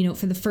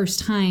 for the first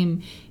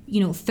time,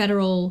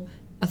 federal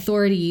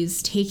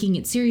authorities taking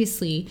it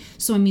seriously.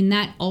 So, I mean,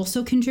 that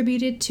also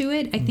contributed to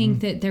it. I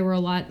think that there were a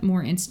lot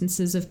more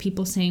instances of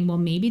people saying, well,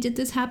 maybe did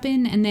this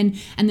happen? And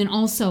then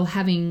also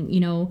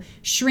having,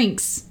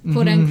 shrinks,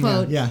 quote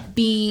unquote,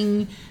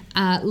 being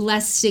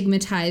less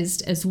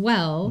stigmatized as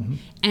well,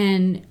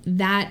 and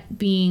that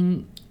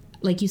being,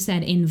 like you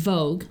said, in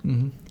vogue.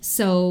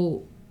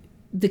 So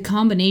the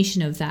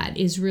combination of that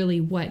is really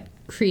what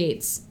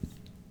creates,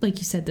 like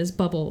you said, this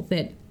bubble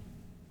that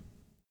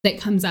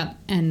comes up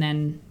and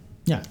then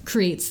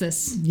creates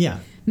this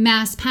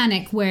mass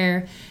panic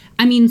where,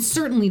 I mean,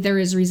 certainly there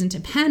is reason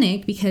to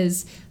panic,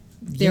 because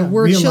there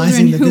were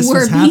children who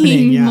were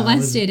being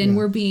molested and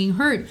were being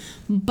hurt,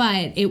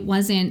 but it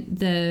wasn't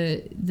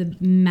the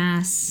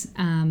mass,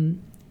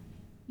 thing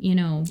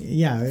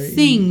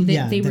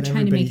that they were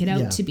trying to make it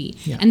out to be.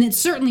 Yeah. And it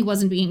certainly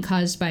wasn't being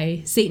caused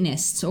by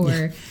Satanists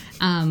or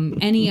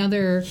any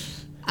other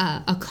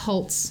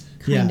occult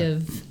kind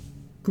of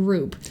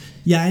group.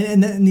 Yeah,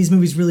 and these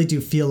movies really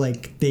do feel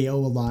like they owe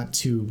a lot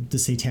to the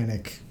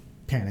satanic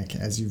panic,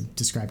 as you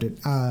described it,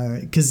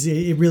 because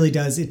it really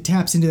does. It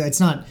taps into that. It's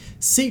not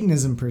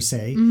Satanism per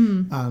se.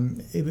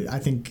 I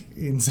think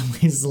in some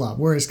ways it's a lot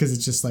worse, because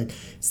it's just like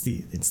it's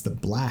the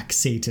black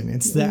Satan,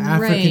 it's the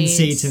African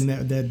Satan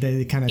that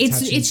they kind of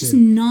touch into. It's just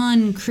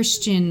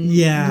non-Christian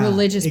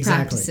religious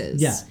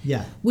practices.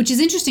 Yeah. Which is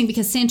interesting,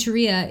 because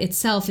Santeria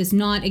itself is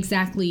not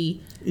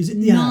exactly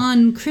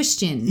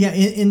non-Christian. Yeah,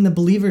 in the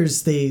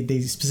Believers, they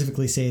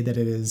specifically say that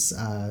it is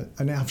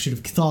an offshoot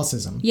of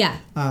Catholicism. Yeah.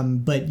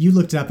 But you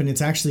looked it up, and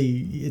it's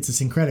a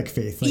syncretic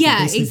faith.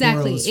 Like,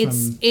 exactly.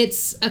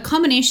 It's a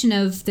combination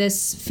of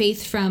this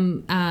faith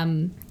from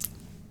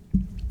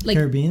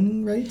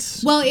Caribbean, right?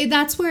 Well,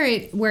 that's where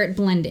it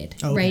blended,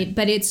 right?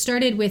 But it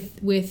started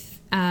with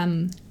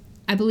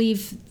I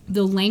believe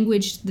the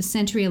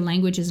Santeria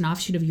language is an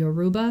offshoot of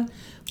Yoruba.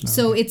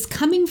 So it's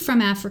coming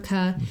from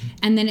Africa,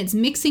 and then it's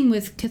mixing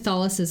with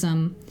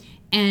Catholicism,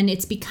 and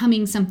it's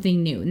becoming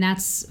something new. And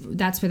that's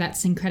where that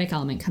syncretic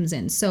element comes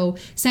in. So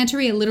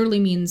Santeria literally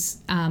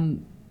means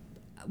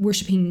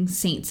worshiping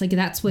saints. Like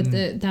that's what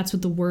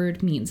the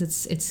word means.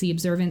 It's the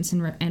observance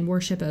and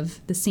worship of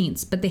the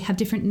saints, but they have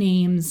different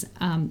names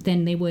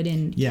than they would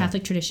in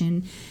Catholic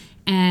tradition.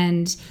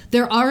 And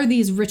there are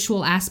these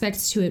ritual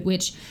aspects to it,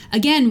 which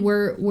again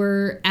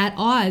were at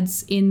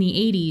odds in the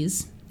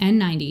 80s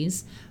and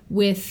 90s,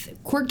 with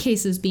court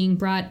cases being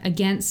brought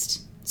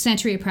against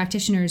Santeria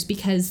practitioners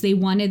because they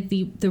wanted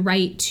the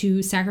right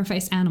to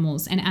sacrifice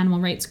animals, and animal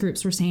rights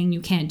groups were saying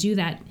you can't do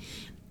that.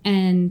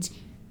 And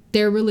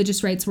their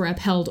religious rights were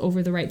upheld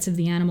over the rights of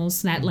the animals,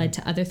 so that led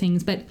to other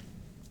things. But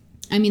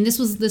I mean, this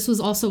was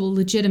also a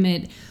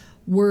legitimate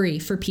worry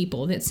for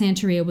people that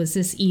Santeria was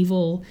this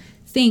evil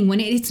thing, when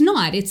it's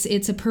not.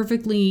 It's a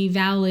perfectly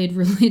valid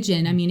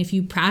religion. I mean, if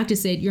you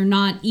practice it, you're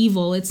not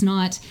evil. It's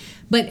not.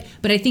 But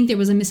I think there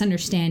was a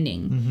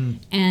misunderstanding,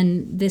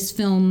 and this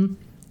film,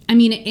 I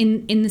mean,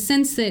 in the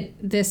sense that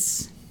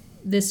this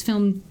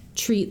film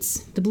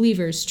the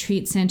Believers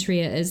treat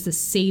Santeria as the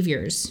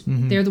saviors.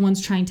 They're the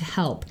ones trying to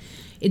help.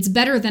 It's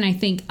better than I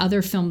think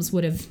other films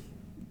would have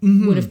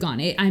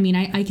gone.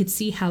 I could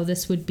see how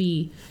this would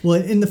be.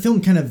 Well, and the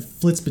film kind of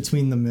flits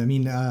between them. I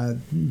mean,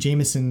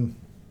 Jameson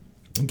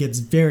gets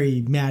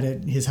very mad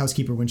at his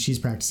housekeeper when she's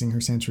practicing her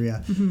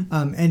Santeria,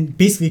 and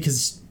basically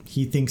because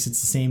he thinks it's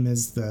the same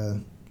as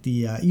the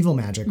evil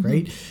magic,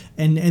 right?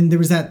 And there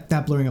was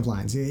that blurring of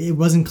lines. It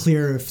wasn't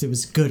clear if it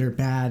was good or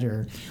bad,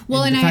 or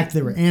and the fact that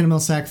there were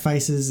animal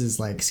sacrifices is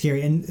like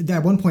scary. And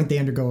at one point they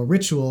undergo a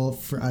ritual,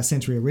 for a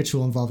Santeria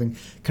ritual, involving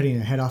cutting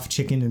a head off a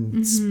chicken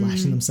and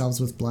splashing themselves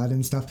with blood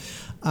and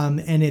stuff.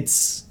 And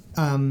it's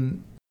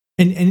and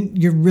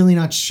you're really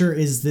not sure,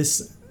 is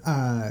this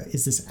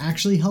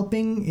actually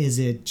helping? Is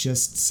it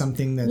just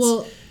something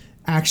that's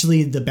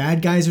actually the bad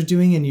guys are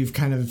doing, and you've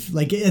kind of,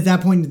 like, at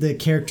that point the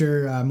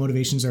character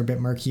motivations are a bit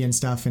murky and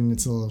stuff, and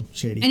it's a little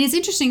shady. And it's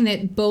interesting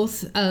that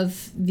both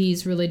of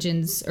these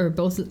religions, or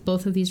both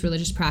of these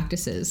religious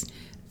practices,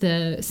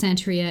 the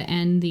Santeria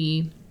and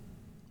the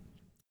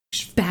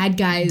bad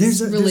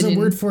guys religion. There's a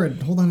word for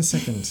it. Hold on a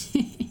second.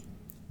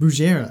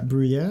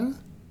 Brujeria.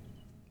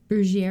 There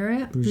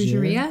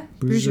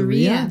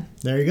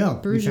you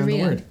go. We found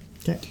the word.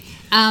 Okay.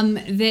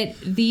 That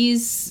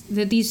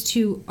these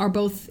two are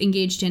both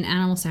engaged in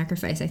animal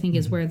sacrifice, I think,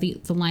 is where the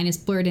line is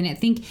blurred. And I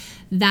think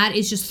that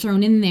is just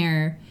thrown in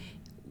there.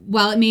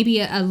 While it may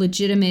be a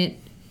legitimate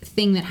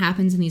thing that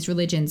happens in these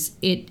religions,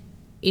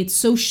 it's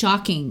so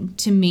shocking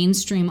to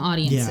mainstream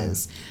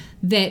audiences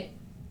that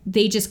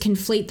they just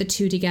conflate the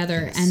two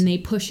together and they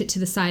push it to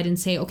the side and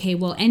say, okay,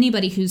 well,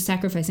 anybody who's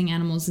sacrificing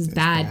animals is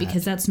bad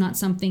because that's not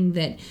something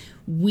that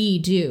we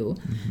do.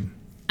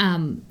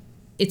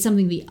 It's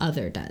something the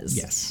other does.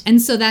 Yes. And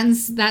so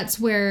that's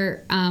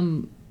where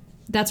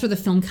the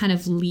film kind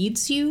of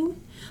leads you,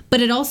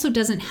 but it also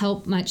doesn't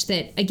help much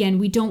that, again,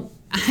 we don't.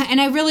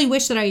 And I really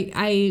wish that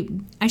I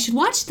should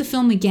watch the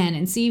film again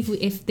and see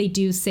if they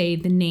do say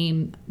the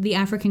name, the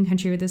African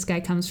country where this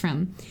guy comes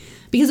from,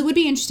 because it would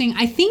be interesting.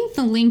 I think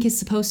the link is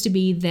supposed to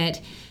be that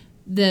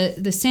the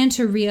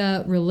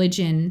Santeria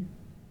religion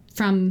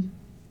from,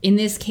 in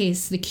this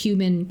case, the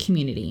Cuban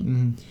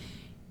community,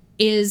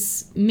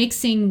 is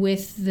mixing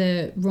with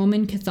the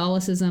Roman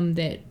Catholicism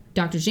that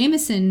Dr.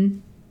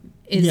 Jameson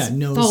is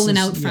fallen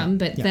out from,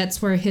 but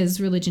that's where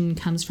his religion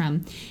comes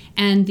from,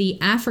 and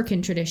the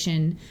African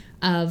tradition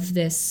of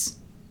this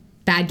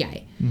bad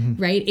guy,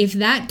 right? If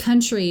that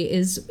country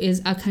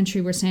is a country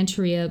where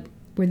Santeria,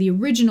 where the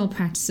original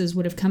practices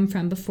would have come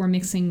from before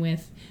mixing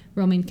with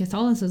Roman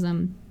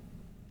Catholicism,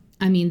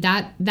 I mean,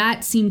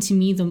 that seemed to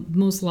me the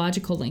most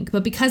logical link.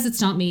 But because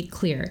it's not made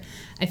clear,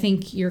 I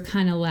think you're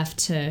kind of left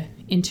to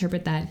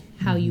interpret that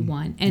how you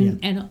want.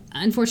 And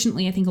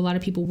unfortunately, I think a lot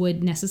of people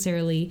would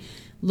necessarily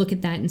look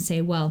at that and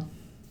say, well,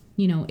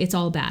 it's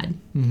all bad,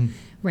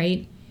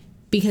 right?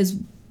 Because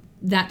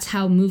that's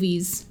how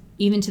movies,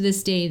 even to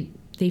this day,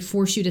 they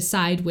force you to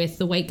side with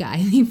the white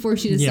guy. They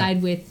force you to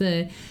side with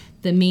the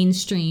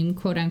mainstream,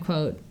 quote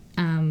unquote,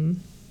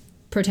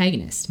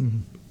 protagonist.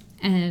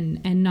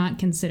 And not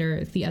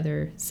consider the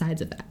other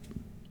sides of that.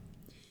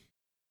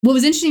 What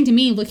was interesting to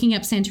me looking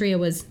up Santeria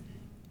was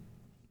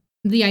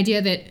the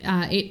idea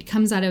that it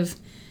comes out of,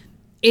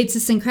 it's a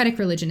syncretic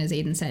religion, as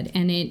Aidan said,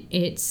 and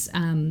it's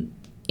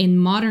in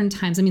modern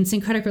times. I mean,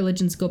 syncretic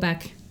religions go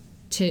back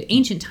to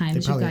ancient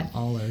times. They probably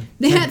all are.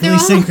 They're all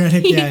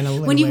syncretic.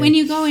 When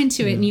you go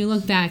into it and you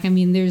look back, I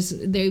mean,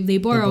 they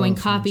borrow and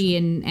copy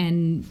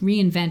and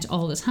reinvent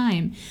all the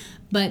time.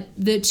 But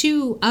the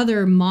two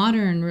other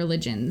modern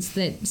religions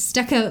that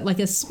stuck out like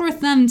a sore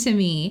thumb to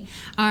me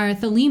are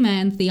Thelema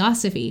and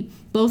Theosophy.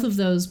 Both of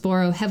those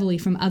borrow heavily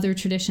from other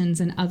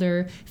traditions and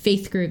other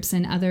faith groups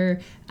and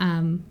other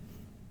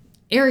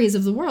areas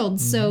of the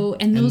world. So,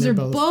 and those are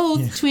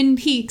both Twin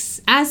Peaks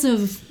as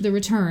of The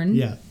Return.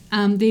 Yeah.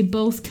 They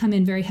both come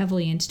in very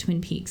heavily into Twin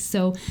Peaks.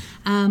 So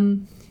that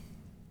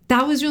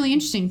was really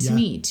interesting to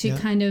me to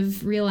kind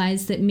of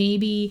realize that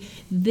maybe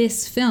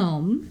this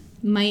film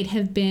might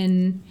have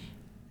been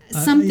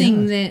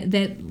something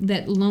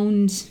that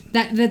loaned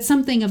that's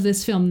something of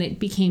this film that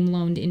became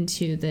loaned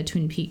into the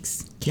Twin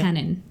Peaks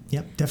canon.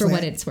 Yep, definitely.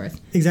 For what it's worth.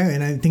 Exactly,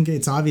 and I think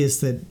it's obvious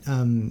that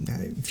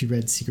if you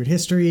read Secret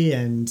History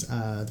and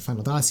The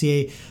Final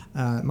Dossier,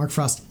 Mark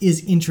Frost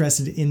is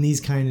interested in these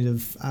kind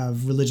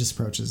of religious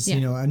approaches.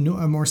 Yeah.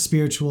 A more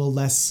spiritual,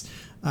 less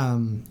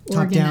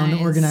top-down,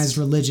 organized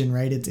religion,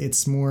 right?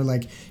 It's more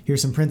like,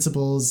 here's some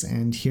principles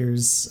and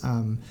here's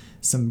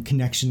some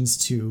connections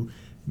to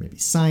maybe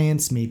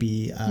science,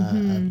 maybe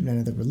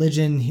another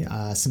religion,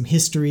 some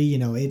history.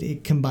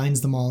 It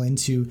combines them all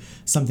into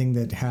something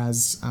that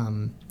has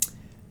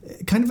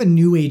kind of a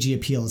new agey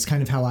appeal. It's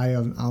kind of how I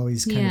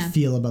always kind of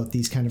feel about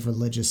these kind of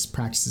religious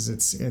practices.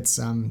 It's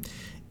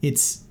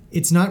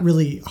not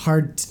really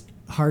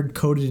hard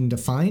coded and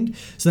defined,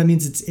 so that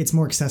means it's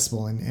more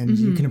accessible and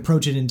you can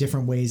approach it in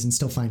different ways and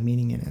still find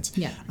meaning in it.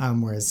 Yeah.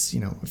 Whereas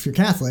if you're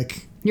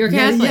Catholic. You're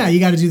Catholic. You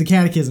got to do the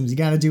catechisms. You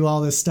got to do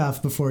all this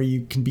stuff before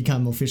you can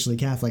become officially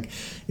Catholic.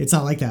 It's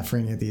not like that for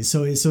any of these.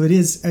 So it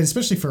is, and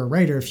especially for a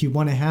writer, if you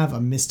want to have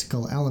a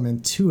mystical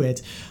element to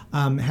it,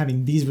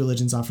 having these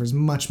religions offers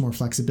much more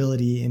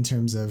flexibility in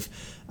terms of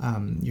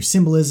your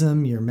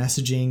symbolism, your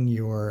messaging,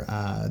 your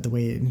the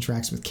way it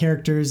interacts with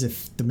characters.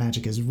 If the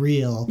magic is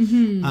real,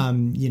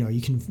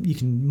 you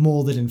can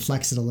mold it and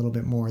flex it a little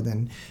bit more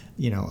than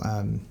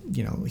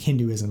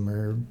Hinduism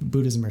or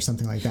Buddhism or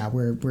something like that,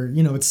 where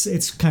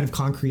it's kind of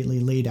concretely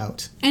laid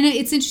out. And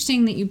it's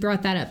interesting that you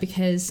brought that up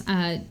because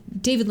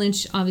David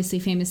Lynch, obviously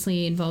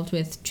famously involved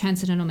with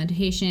transcendental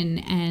meditation,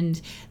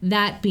 and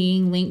that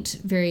being linked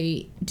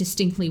very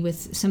distinctly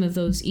with some of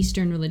those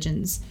Eastern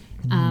religions.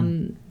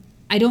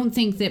 I don't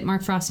think that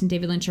Mark Frost and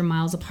David Lynch are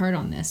miles apart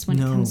on this when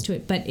it comes to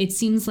it, but it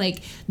seems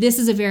like this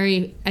is a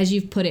very, as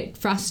you've put it,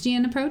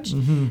 Frostian approach.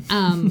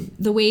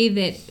 The way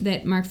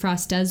that Mark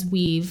Frost does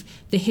weave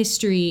the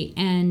history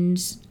and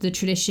the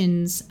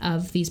traditions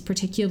of these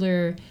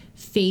particular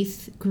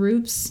faith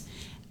groups,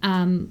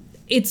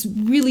 it's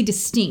really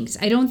distinct.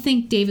 I don't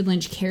think David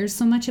Lynch cares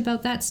so much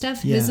about that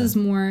stuff. His is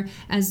more,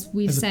 as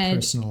we've said,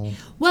 personal.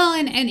 Well,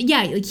 and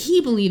yeah, like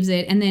he believes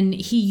it, and then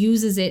he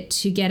uses it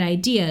to get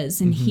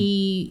ideas, and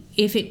he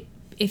if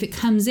it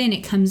comes in,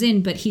 it comes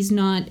in, but he's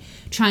not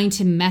trying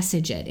to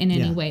message it in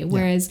any way.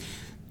 Whereas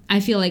I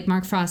feel like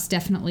Mark Frost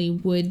definitely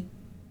would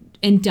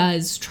and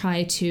does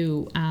try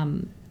to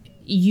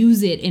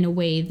use it in a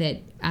way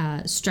that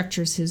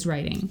structures his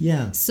writing.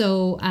 Yeah.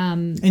 So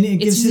and it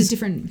gives his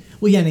different.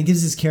 Well, yeah, and it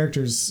gives his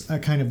characters a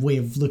kind of way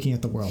of looking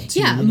at the world.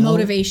 Too,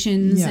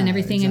 motivations and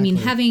everything. Exactly. I mean,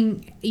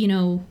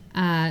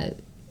 having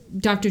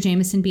Dr.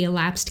 Jameson be a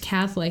lapsed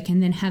Catholic,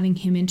 and then having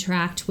him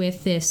interact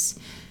with this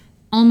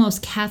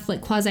almost Catholic,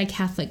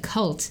 quasi-Catholic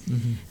cult,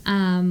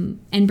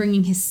 and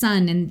bringing his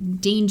son and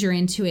danger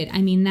into it.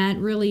 I mean, that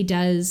really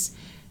does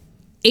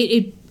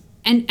it.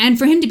 And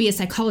for him to be a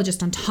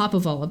psychologist on top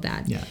of all of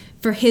that,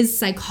 for his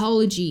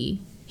psychology,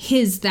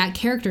 that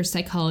character's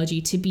psychology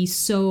to be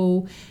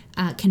so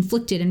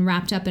conflicted and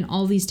wrapped up in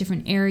all these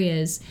different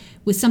areas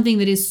with something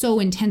that is so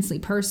intensely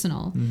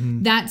personal,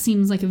 that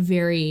seems like a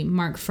very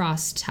Mark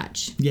Frost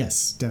touch.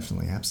 Yes,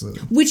 definitely,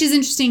 absolutely. Which is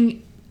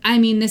interesting. I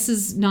mean, this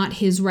is not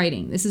his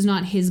writing. This is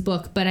not his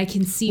book, but I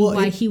can see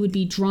why he would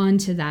be drawn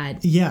to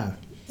that. Yeah.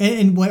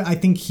 And what I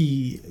think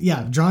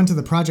drawn to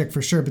the project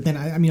for sure. But then,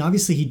 I mean,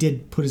 obviously he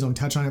did put his own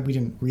touch on it. We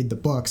didn't read the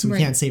book, so we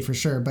can't say for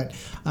sure. But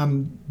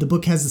the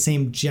book has the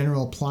same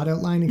general plot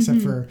outline,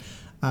 except for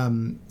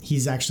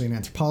he's actually an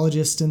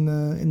anthropologist in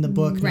the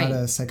book, not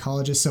a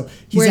psychologist. So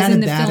he's Whereas added in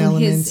the that film,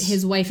 element.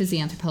 His wife is the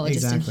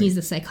anthropologist and he's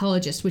the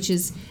psychologist, which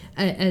is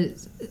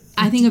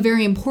I think a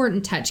very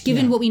important touch,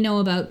 given what we know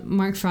about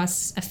Mark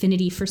Frost's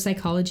affinity for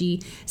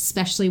psychology,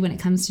 especially when it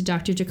comes to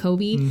Dr.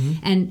 Jacoby,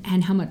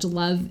 and how much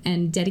love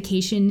and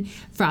dedication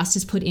Frost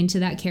has put into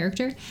that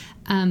character.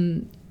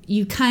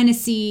 You kind of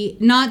see,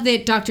 not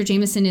that Dr.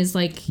 Jameson is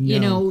like,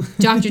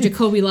 Dr.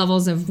 Jacoby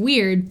levels of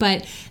weird,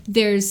 but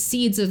there's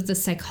seeds of the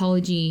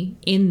psychology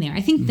in there.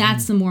 I think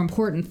that's the more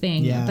important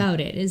thing about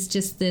it, is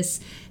just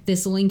this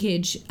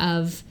linkage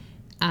of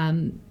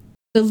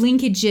the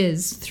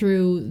linkages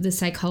through the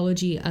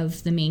psychology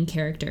of the main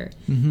character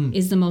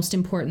is the most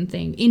important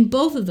thing in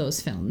both of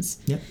those films.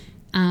 Yep.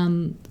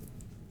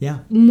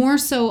 More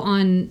so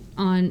on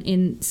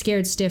in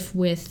Scared Stiff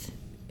with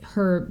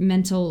her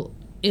mental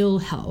ill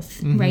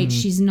health, right?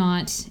 She's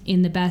not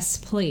in the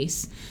best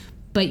place,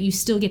 but you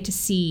still get to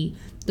see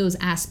those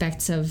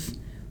aspects of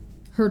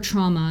her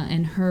trauma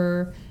and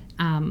her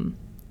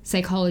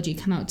psychology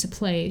come out to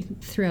play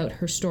throughout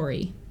her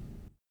story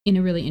in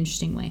a really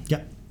interesting way.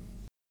 Yep.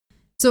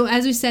 So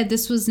as we said,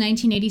 this was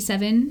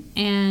 1987,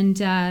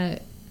 and a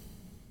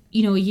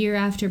year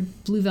after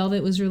Blue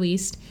Velvet was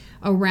released,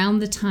 around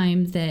the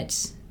time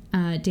that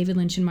David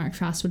Lynch and Mark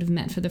Frost would have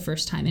met for the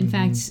first time. In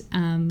fact,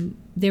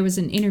 there was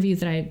an interview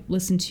that I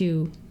listened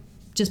to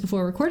just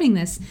before recording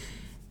this.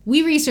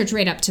 We researched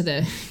right up to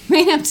nothing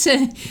live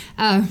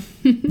but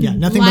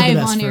the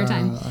best on for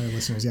airtime. Our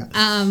listeners,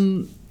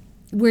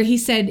 where he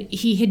said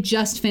he had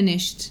just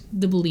finished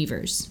The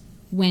Believers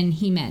when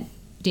he met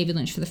David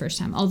Lynch for the first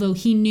time. Although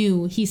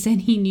he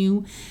said he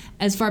knew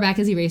as far back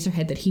as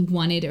Eraserhead that he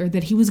wanted, or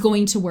that he was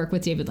going to work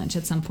with David Lynch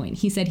at some point.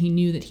 He said he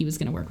knew that he was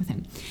going to work with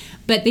him.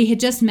 But they had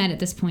just met at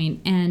this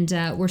point, and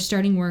were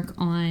starting work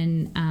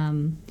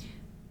on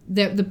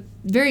the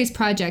various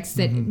projects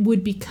that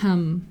would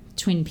become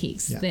Twin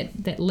Peaks,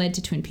 that led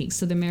to Twin Peaks.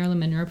 So the Marilyn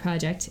Monroe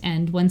Project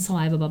and One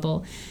Saliva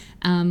Bubble.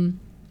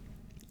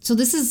 So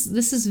this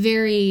is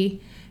very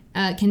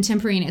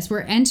contemporaneous.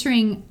 We're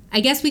entering,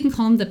 I guess we can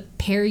call them the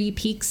Perry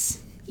Peaks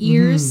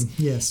years.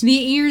 Yes. The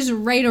years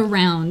right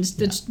around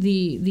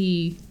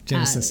the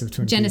Genesis of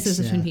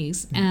Twin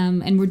Peaks.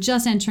 And we're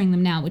just entering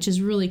them now, which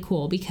is really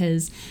cool,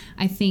 because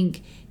I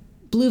think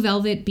Blue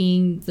Velvet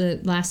being the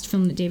last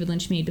film that David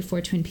Lynch made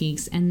before Twin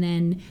Peaks, and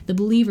then The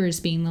Believers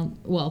being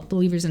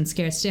Believers and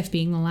Scared Stiff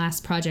being the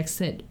last projects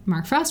that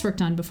Mark Frost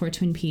worked on before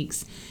Twin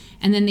Peaks.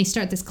 And then they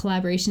start this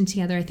collaboration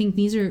together. I think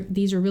these are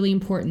really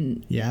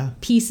important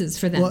pieces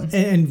for them. Well,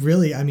 and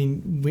really, I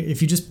mean,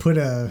 if you just put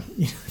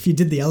if you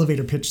did the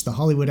elevator pitch, the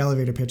Hollywood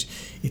elevator pitch,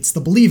 it's The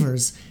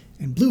Believers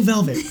and Blue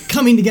Velvet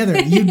coming together.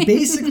 You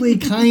basically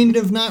kind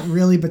of, not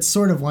really, but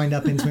sort of wind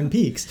up in Twin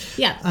Peaks.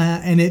 Yeah.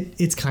 And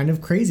it's kind of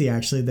crazy,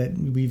 actually, that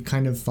we've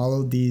kind of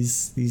followed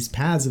these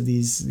paths of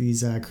these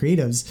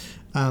creatives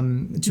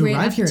to right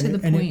arrive here,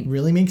 and it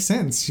really makes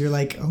sense. You're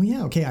like, oh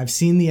yeah, okay, I've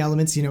seen the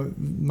elements.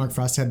 Mark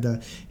Frost had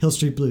the Hill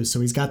Street Blues, so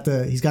he's got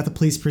the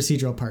police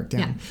procedural part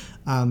down.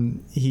 Yeah.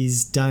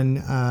 He's done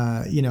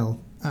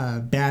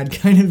bad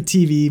kind of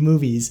TV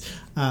movies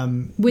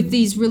with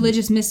these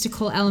religious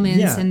mystical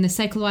elements and the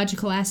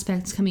psychological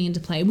aspects coming into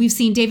play. We've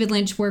seen David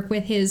Lynch work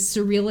with his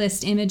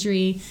surrealist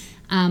imagery,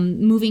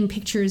 moving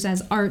pictures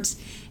as art,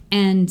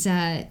 and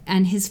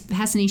his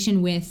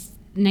fascination with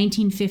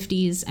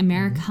 1950s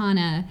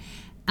Americana.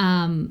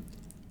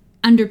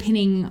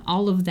 Underpinning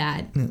all of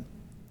that,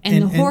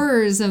 and the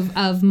horrors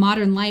of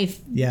modern life,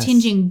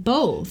 tinging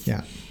both.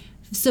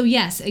 So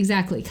yes,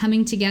 exactly.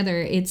 Coming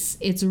together,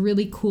 it's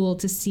really cool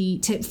to see,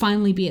 to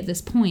finally be at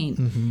this point,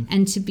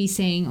 and to be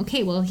saying,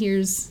 okay, well,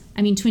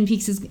 Twin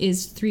Peaks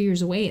is 3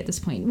 years away at this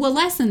point. Well,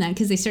 less than that,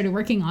 because they started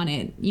working on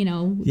it,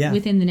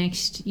 within the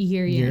next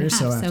year and a half.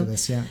 So after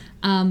this, yeah.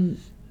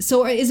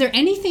 So is there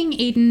anything,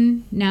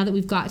 Aidan, now that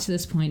we've got to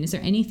this point, is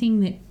there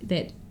anything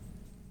that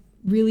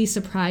really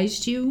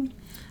surprised you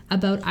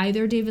about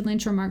either David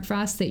Lynch or Mark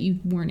Frost that you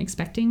weren't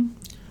expecting?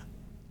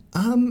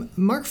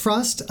 Mark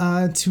Frost,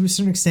 to a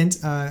certain extent,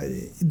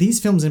 these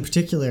films in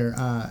particular,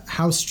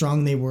 how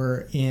strong they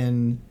were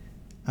in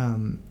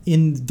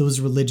those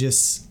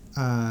religious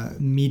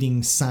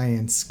meeting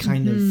science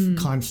kind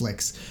of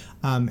conflicts,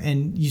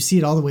 and you see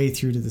it all the way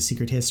through to The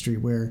Secret History,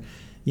 where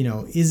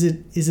is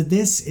it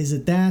this, is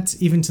it that,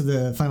 even to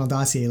the final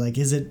dossier, like,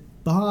 is it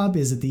Bob,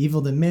 is it the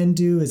evil that men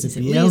do, is it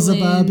Beelzebub,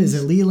 Leland? Is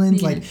it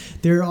Leland? Yeah. Like,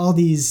 there are all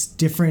these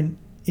different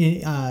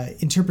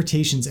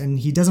interpretations, and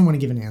he doesn't want to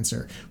give an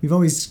answer. We've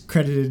always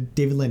credited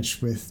David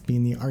Lynch with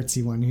being the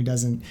artsy one who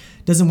doesn't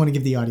want to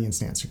give the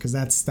audience an answer, because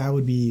that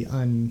would be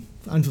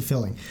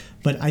unfulfilling.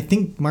 But I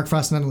think Mark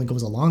Frost not only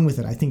goes along with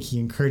it, I think he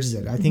encourages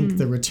it. I think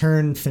the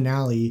return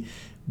finale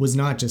was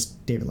not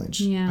just David Lynch.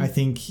 Yeah. I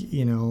think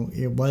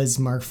it was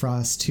Mark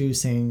Frost too,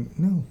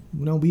 saying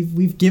no,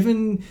 we've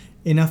given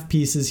enough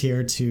pieces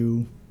here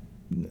to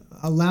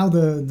allow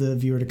the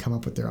viewer to come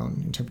up with their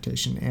own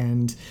interpretation,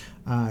 and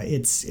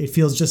it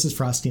feels just as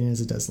Frostian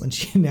as it does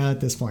Lynch now at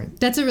this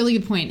point. That's a really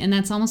good point, and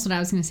that's almost what I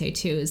was going to say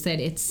too. Is that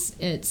it's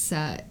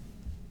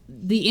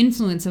the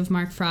influence of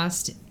Mark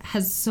Frost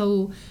is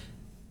so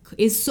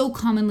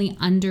commonly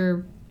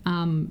valued,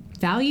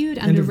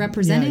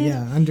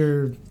 underrepresented,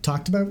 under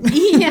talked about.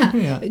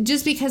 yeah,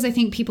 just because I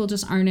think people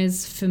just aren't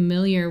as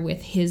familiar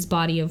with his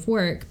body of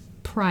work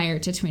prior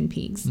to Twin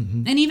Peaks,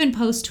 and even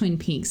post Twin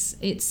Peaks.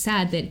 It's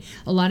sad that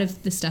a lot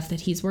of the stuff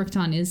that he's worked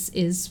on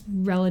is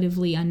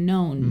relatively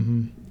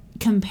unknown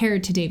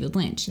compared to David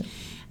Lynch.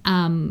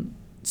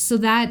 So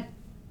that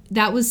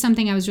was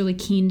something I was really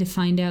keen to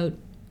find out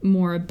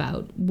more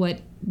about,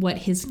 what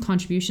his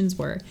contributions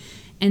were,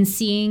 and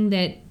seeing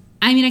that.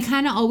 I mean, I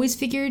kind of always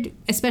figured,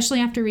 especially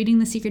after reading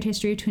The Secret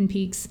History of Twin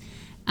Peaks,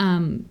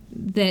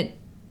 that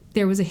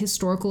there was a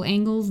historical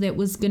angle that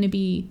was going to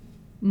be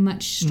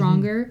much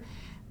stronger.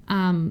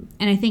 And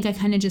I think I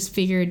kind of just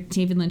figured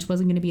David Lynch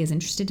wasn't going to be as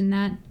interested in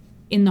that,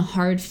 in the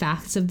hard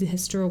facts of the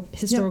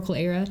historical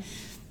era.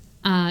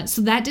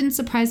 So that didn't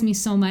surprise me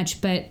so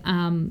much, but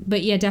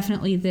yeah,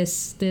 definitely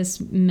this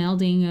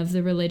melding of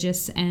the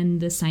religious and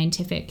the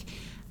scientific,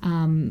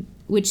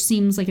 which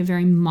seems like a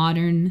very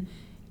modern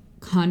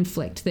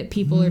conflict that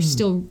people are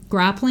still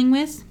grappling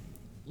with.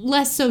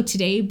 Less so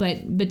today,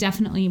 but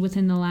definitely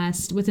within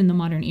the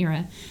modern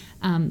era,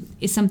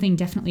 is something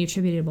definitely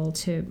attributable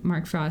to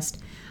Mark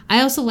Frost.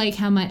 I also like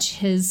how much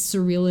his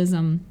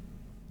surrealism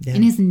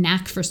and his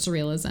knack for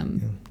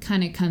surrealism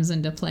kind of comes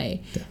into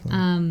play.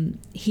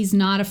 He's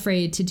not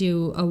afraid to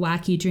do a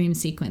wacky dream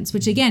sequence,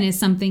 which again is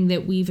something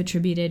that we've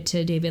attributed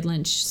to David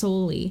Lynch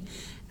solely.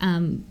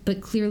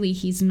 But clearly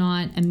he's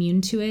not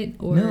immune to it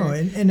or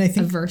and I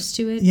think, averse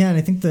to it. Yeah, and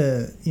I think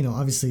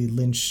obviously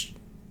Lynch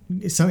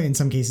in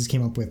some cases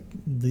came up with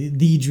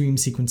the dream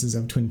sequences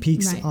of Twin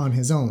Peaks on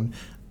his own,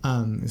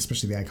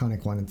 especially the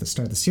iconic one at the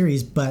start of the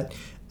series. But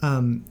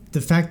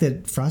the fact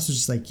that Frost was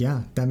just like,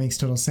 yeah, that makes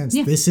total sense.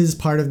 Yeah. This is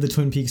part of the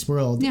Twin Peaks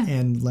world,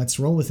 and let's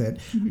roll with it.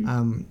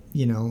 I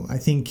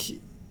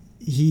think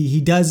he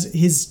does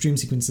his dream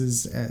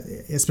sequences,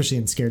 especially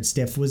in Scared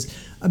Stiff, was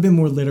a bit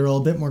more literal,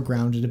 a bit more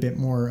grounded, a bit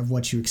more of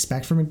what you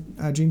expect from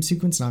a dream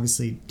sequence. And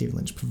obviously David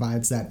Lynch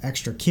provides that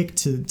extra kick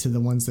to the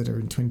ones that are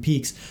in Twin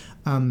Peaks.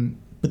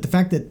 But the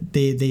fact that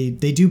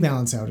they do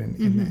balance out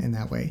in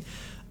that way.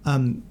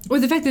 Or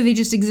the fact that they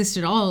just exist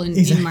at all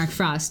in Mark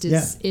Frost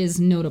is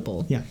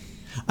notable. Yeah.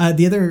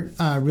 The other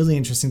really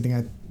interesting thing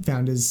I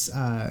found is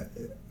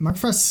Mark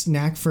Frost's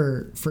knack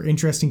for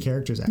interesting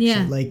characters, actually.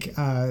 Yeah. Like,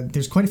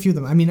 there's quite a few of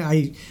them. I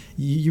mean,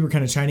 you were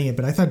kind of chiding it,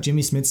 but I thought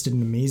Jimmy Smits did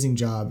an amazing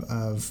job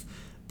of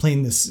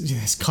playing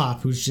this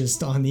cop who's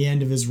just on the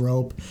end of his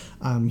rope.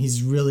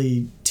 He's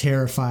really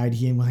terrified.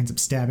 He winds up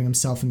stabbing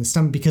himself in the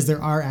stomach because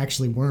there are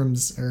actually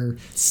worms or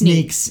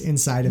snakes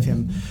inside of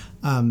him,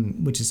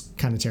 which is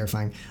kind of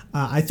terrifying.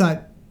 I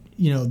thought,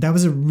 that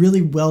was a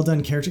really well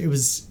done character. It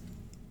was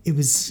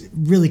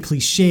really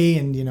cliche,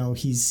 and he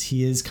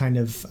was kind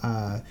of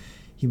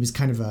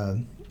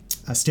a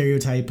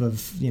stereotype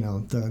of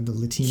the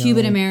Latino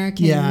Cuban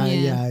American,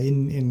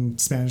 in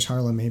Spanish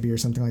Harlem maybe, or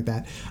something like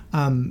that.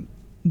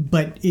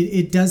 But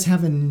it does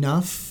have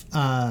enough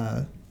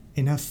gravitas,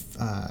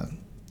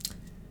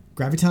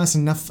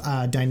 enough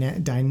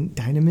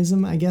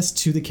dynamism, I guess,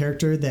 to the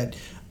character that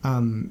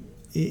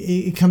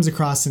it comes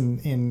across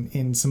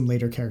in some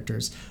later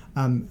characters.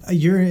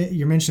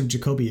 Your mention of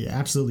Jacoby,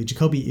 absolutely.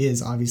 Jacoby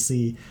is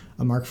obviously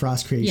a Mark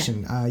Frost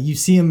creation. Yeah. You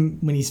see him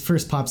when he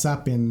first pops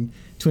up in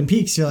Twin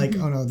Peaks. You're like,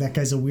 oh no, that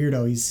guy's a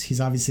weirdo.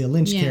 He's obviously a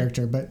Lynch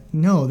character. But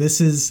no,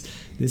 this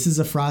is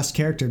a Frost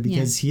character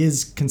because he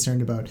is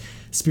concerned about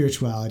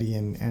spirituality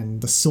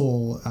and the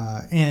soul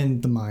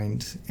and the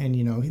mind. And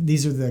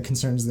these are the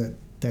concerns that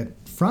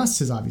Frost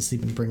has obviously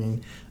been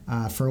bringing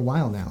for a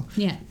while now.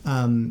 Yeah.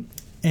 And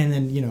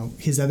then,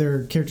 his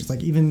other characters,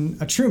 like even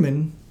a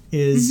Truman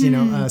is,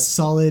 a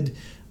solid,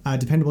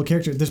 dependable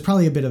character. There's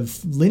probably a bit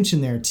of Lynch in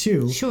there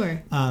too.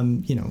 Sure.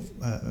 Truman,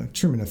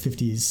 a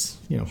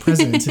 50s,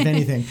 president, if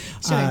anything.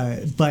 Sure.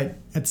 But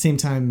at the same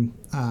time,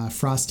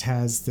 Frost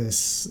has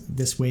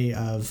this way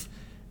of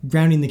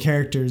grounding the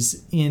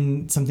characters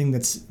in something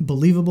that's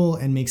believable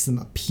and makes them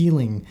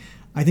appealing.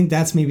 I think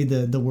that's maybe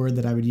the word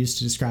that I would use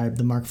to describe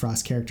the Mark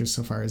Frost characters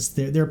so far, is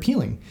they're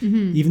appealing.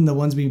 Mm-hmm. Even the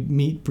ones we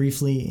meet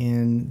briefly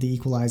in The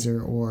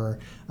Equalizer or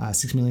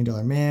 $6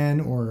 Million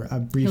Man or a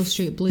brief Hill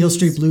Street Blues,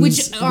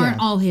 which aren't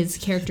all his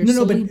characters.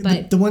 No,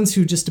 but the ones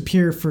who just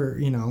appear for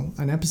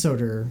an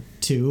episode or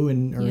two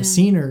or a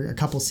scene or a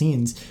couple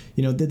scenes,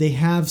 they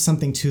have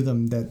something to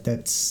them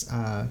that's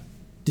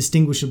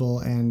distinguishable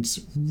and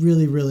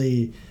really,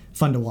 really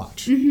fun to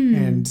watch. Mm-hmm.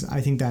 And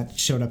I think that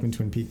showed up in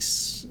Twin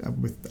Peaks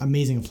with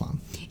amazing aplomb.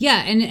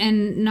 Yeah,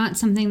 and not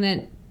something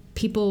that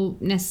people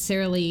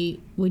necessarily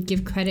would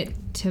give credit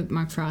to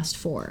Mark Frost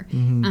for,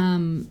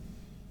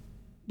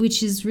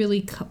 which is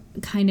really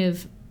kind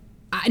of,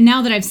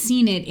 now that I've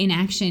seen it in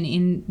action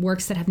in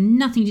works that have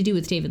nothing to do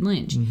with David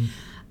Lynch,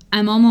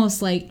 I'm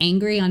almost like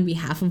angry on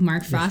behalf of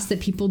Mark Frost that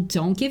people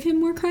don't give him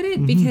more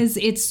credit, because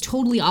it's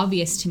totally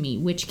obvious to me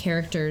which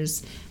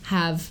characters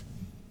have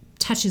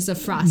touches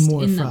of Frost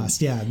more in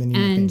Frost, them. Than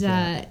you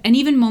think, and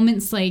even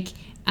moments like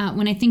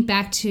when I think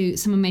back to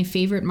some of my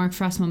favorite Mark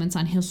Frost moments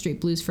on Hill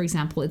Street Blues, for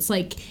example, it's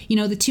like,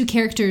 the two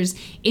characters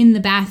in the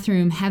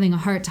bathroom having a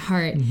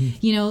heart-to-heart.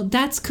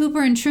 That's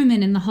Cooper and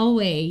Truman in the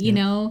hallway, you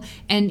know,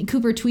 and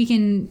Cooper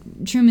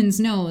tweaking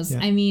Truman's nose.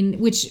 I mean,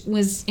 which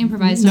was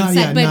improvised on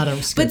set,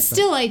 but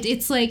still,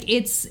 it's like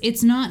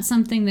it's not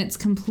something that's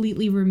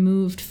completely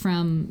removed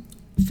from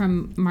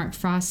Mark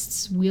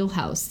Frost's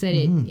wheelhouse. That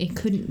it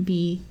couldn't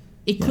be.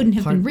 It couldn't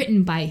have been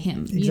written by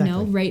him,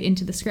 right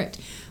into the script,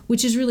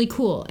 which is really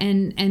cool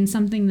and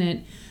something that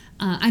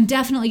I'm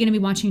definitely going to be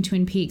watching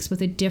Twin Peaks with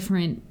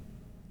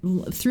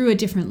through a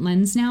different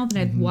lens now that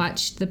I've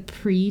watched the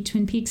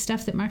pre-Twin Peaks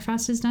stuff that Mark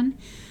Frost has done,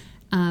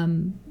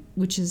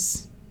 which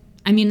is,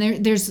 I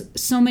mean, there's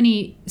so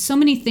many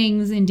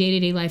things in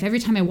day-to-day life. Every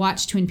time I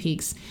watch Twin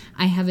Peaks,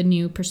 I have a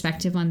new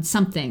perspective on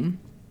something,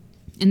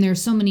 and there are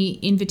so many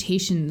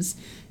invitations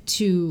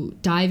to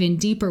dive in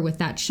deeper with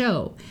that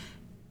show.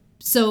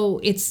 So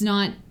it's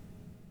not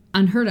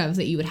unheard of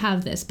that you would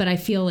have this, but I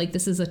feel like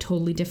this is a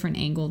totally different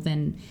angle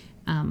than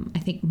I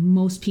think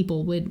most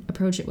people would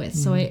approach it with.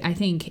 So I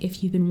think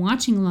if you've been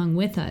watching along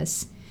with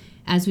us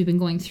as we've been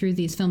going through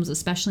these films,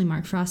 especially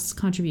Mark Frost's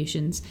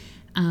contributions,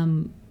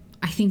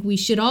 I think we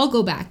should all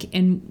go back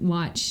and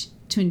watch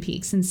Twin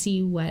Peaks and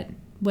see what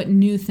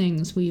new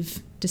things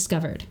we've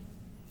discovered.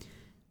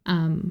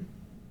 I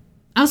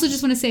also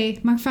just want to say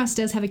Mark Frost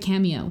does have a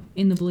cameo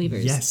in The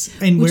Believers. Yes.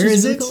 And where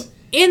is really it? Cool.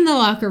 In the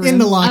locker room. In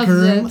the locker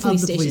room of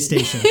the police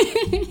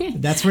station.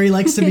 That's where he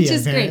likes to be. Which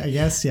is great. I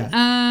guess, yeah.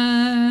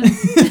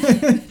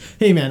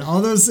 Hey, man,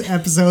 all those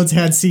episodes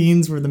had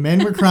scenes where the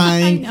men were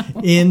crying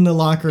in the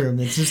locker room.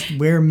 It's just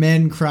where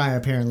men cry,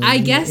 apparently. I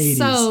guess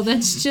so.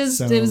 That's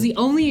just, it was the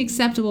only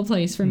acceptable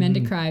place for men to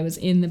cry was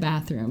in the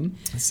bathroom.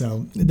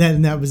 So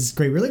that was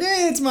great. We're like,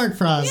 hey, it's Mark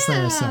Frost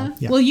there. So,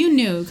 yeah. Well, you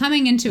knew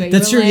coming into it.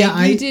 That's true.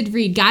 You did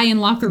read Guy in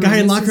Locker Room. Guy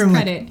in Locker Room.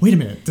 Like, wait a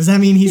minute. Does that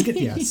mean he's good?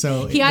 Yeah.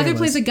 So he either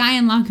plays a guy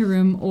in Locker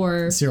Room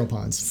or Cyril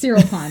Pons.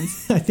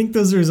 I think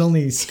those are his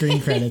only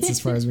screen credits as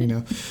far as we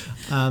know.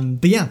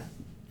 But yeah.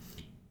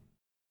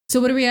 So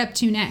what are we up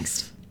to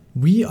next?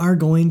 We are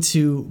going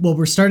to,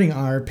 we're starting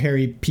our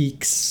Perry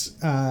Peaks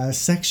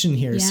section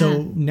here. Yeah.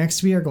 So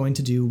next we are going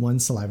to do One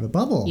Saliva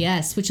Bubble.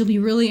 Yes, which will be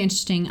really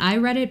interesting. I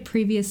read it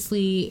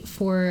previously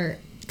for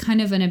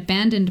kind of an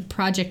abandoned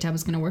project I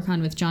was going to work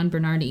on with John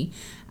Bernardi.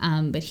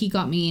 But he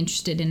got me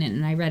interested in it,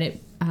 and I read it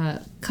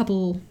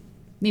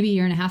maybe a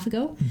year and a half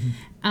ago.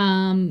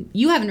 Mm-hmm.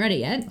 You haven't read it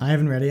yet. I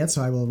haven't read it yet,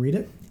 so I will read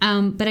it.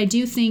 But I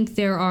do think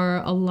there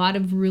are a lot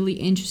of really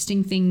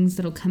interesting things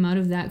that'll come out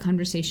of that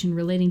conversation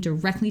relating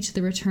directly to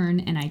The Return,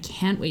 and I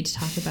can't wait to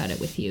talk about it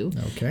with you.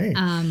 Okay.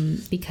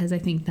 Because I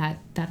think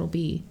that'll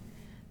be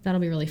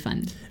really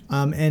fun.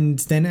 And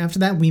then after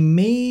that, we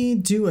may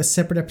do a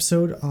separate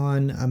episode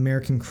on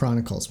American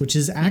Chronicles, which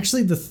is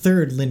actually the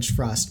third Lynch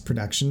Frost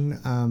production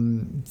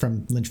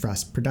from Lynch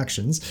Frost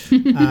Productions,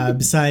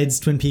 besides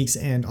Twin Peaks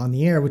and On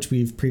the Air, which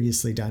we've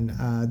previously done.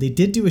 They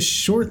did do a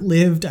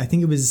short-lived, I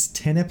think it was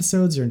 10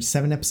 episodes or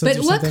 7 episodes.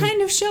 But what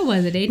kind of show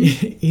was it,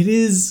 Aiden? It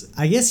is,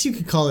 I guess you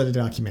could call it a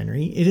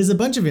documentary. It is a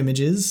bunch of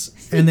images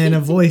and then a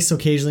voice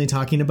occasionally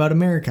talking about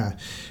America.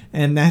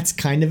 And that's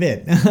kind of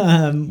it.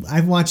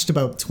 I've watched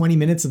about 20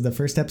 minutes of the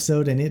first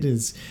episode, and it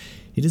is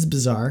It is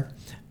bizarre.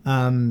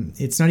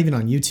 It's not even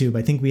on YouTube.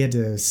 I think we had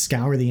to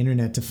scour the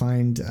internet to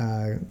find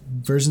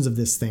versions of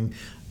this thing.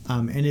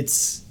 And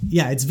it's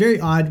very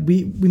odd.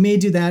 We may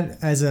do that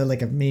as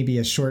maybe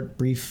a short,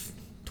 brief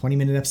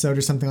 20-minute episode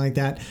or something like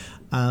that.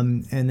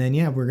 And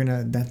then we're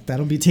gonna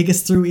that'll take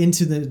us through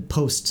into the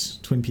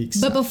post Twin Peaks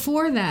stuff. But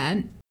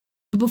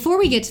before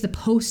we get to the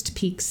post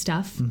Peaks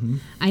stuff, mm-hmm.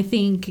 I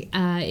think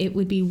it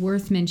would be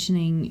worth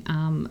mentioning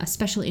a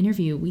special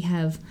interview we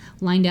have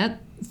lined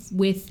up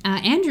with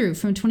Andrew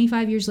from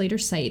 25 Years Later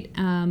site,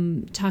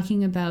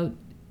 talking about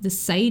the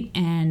site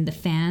and the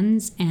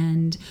fans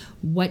and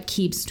what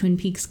keeps Twin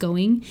Peaks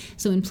going.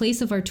 So in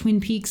place of our Twin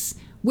Peaks,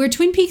 where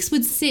Twin Peaks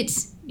would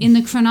sit in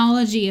the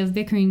chronology of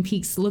Bickering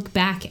Peaks, look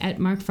back at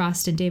Mark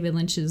Frost and David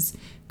Lynch's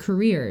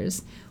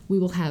careers, we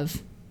will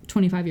have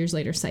 25 Years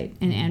Later site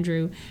and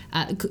Andrew,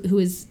 who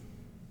is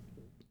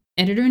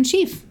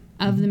editor-in-chief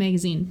of the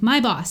magazine, my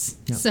boss.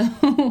 Yep. So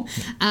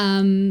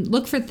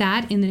look for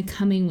that in the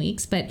coming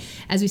weeks. But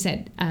as we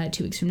said,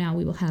 2 weeks from now,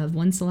 we will have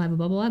One Saliva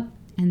Bubble Up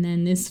and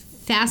then this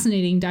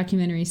fascinating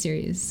documentary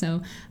series.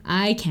 So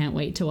I can't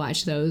wait to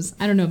watch those.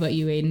 I don't know about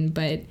you, Aiden,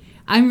 but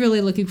I'm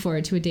really looking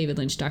forward to a David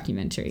Lynch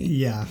documentary.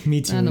 Yeah,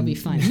 me too. That'll be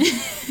fun.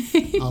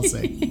 I'll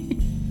say.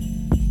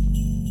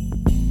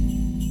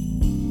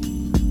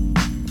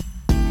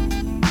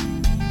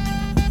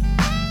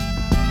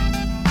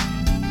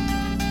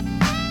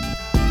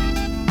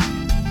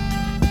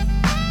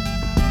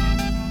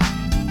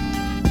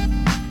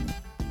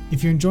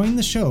 If you're enjoying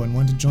the show and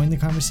want to join the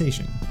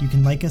conversation, you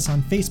can like us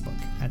on Facebook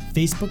at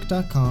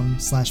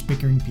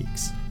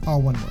facebook.com/BickeringPeaks,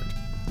 all one word.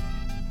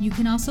 You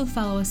can also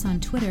follow us on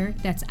Twitter,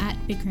 that's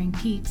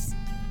 @BickeringPeaks.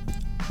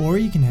 Or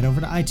you can head over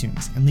to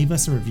iTunes and leave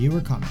us a review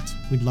or comment.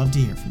 We'd love to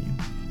hear from you.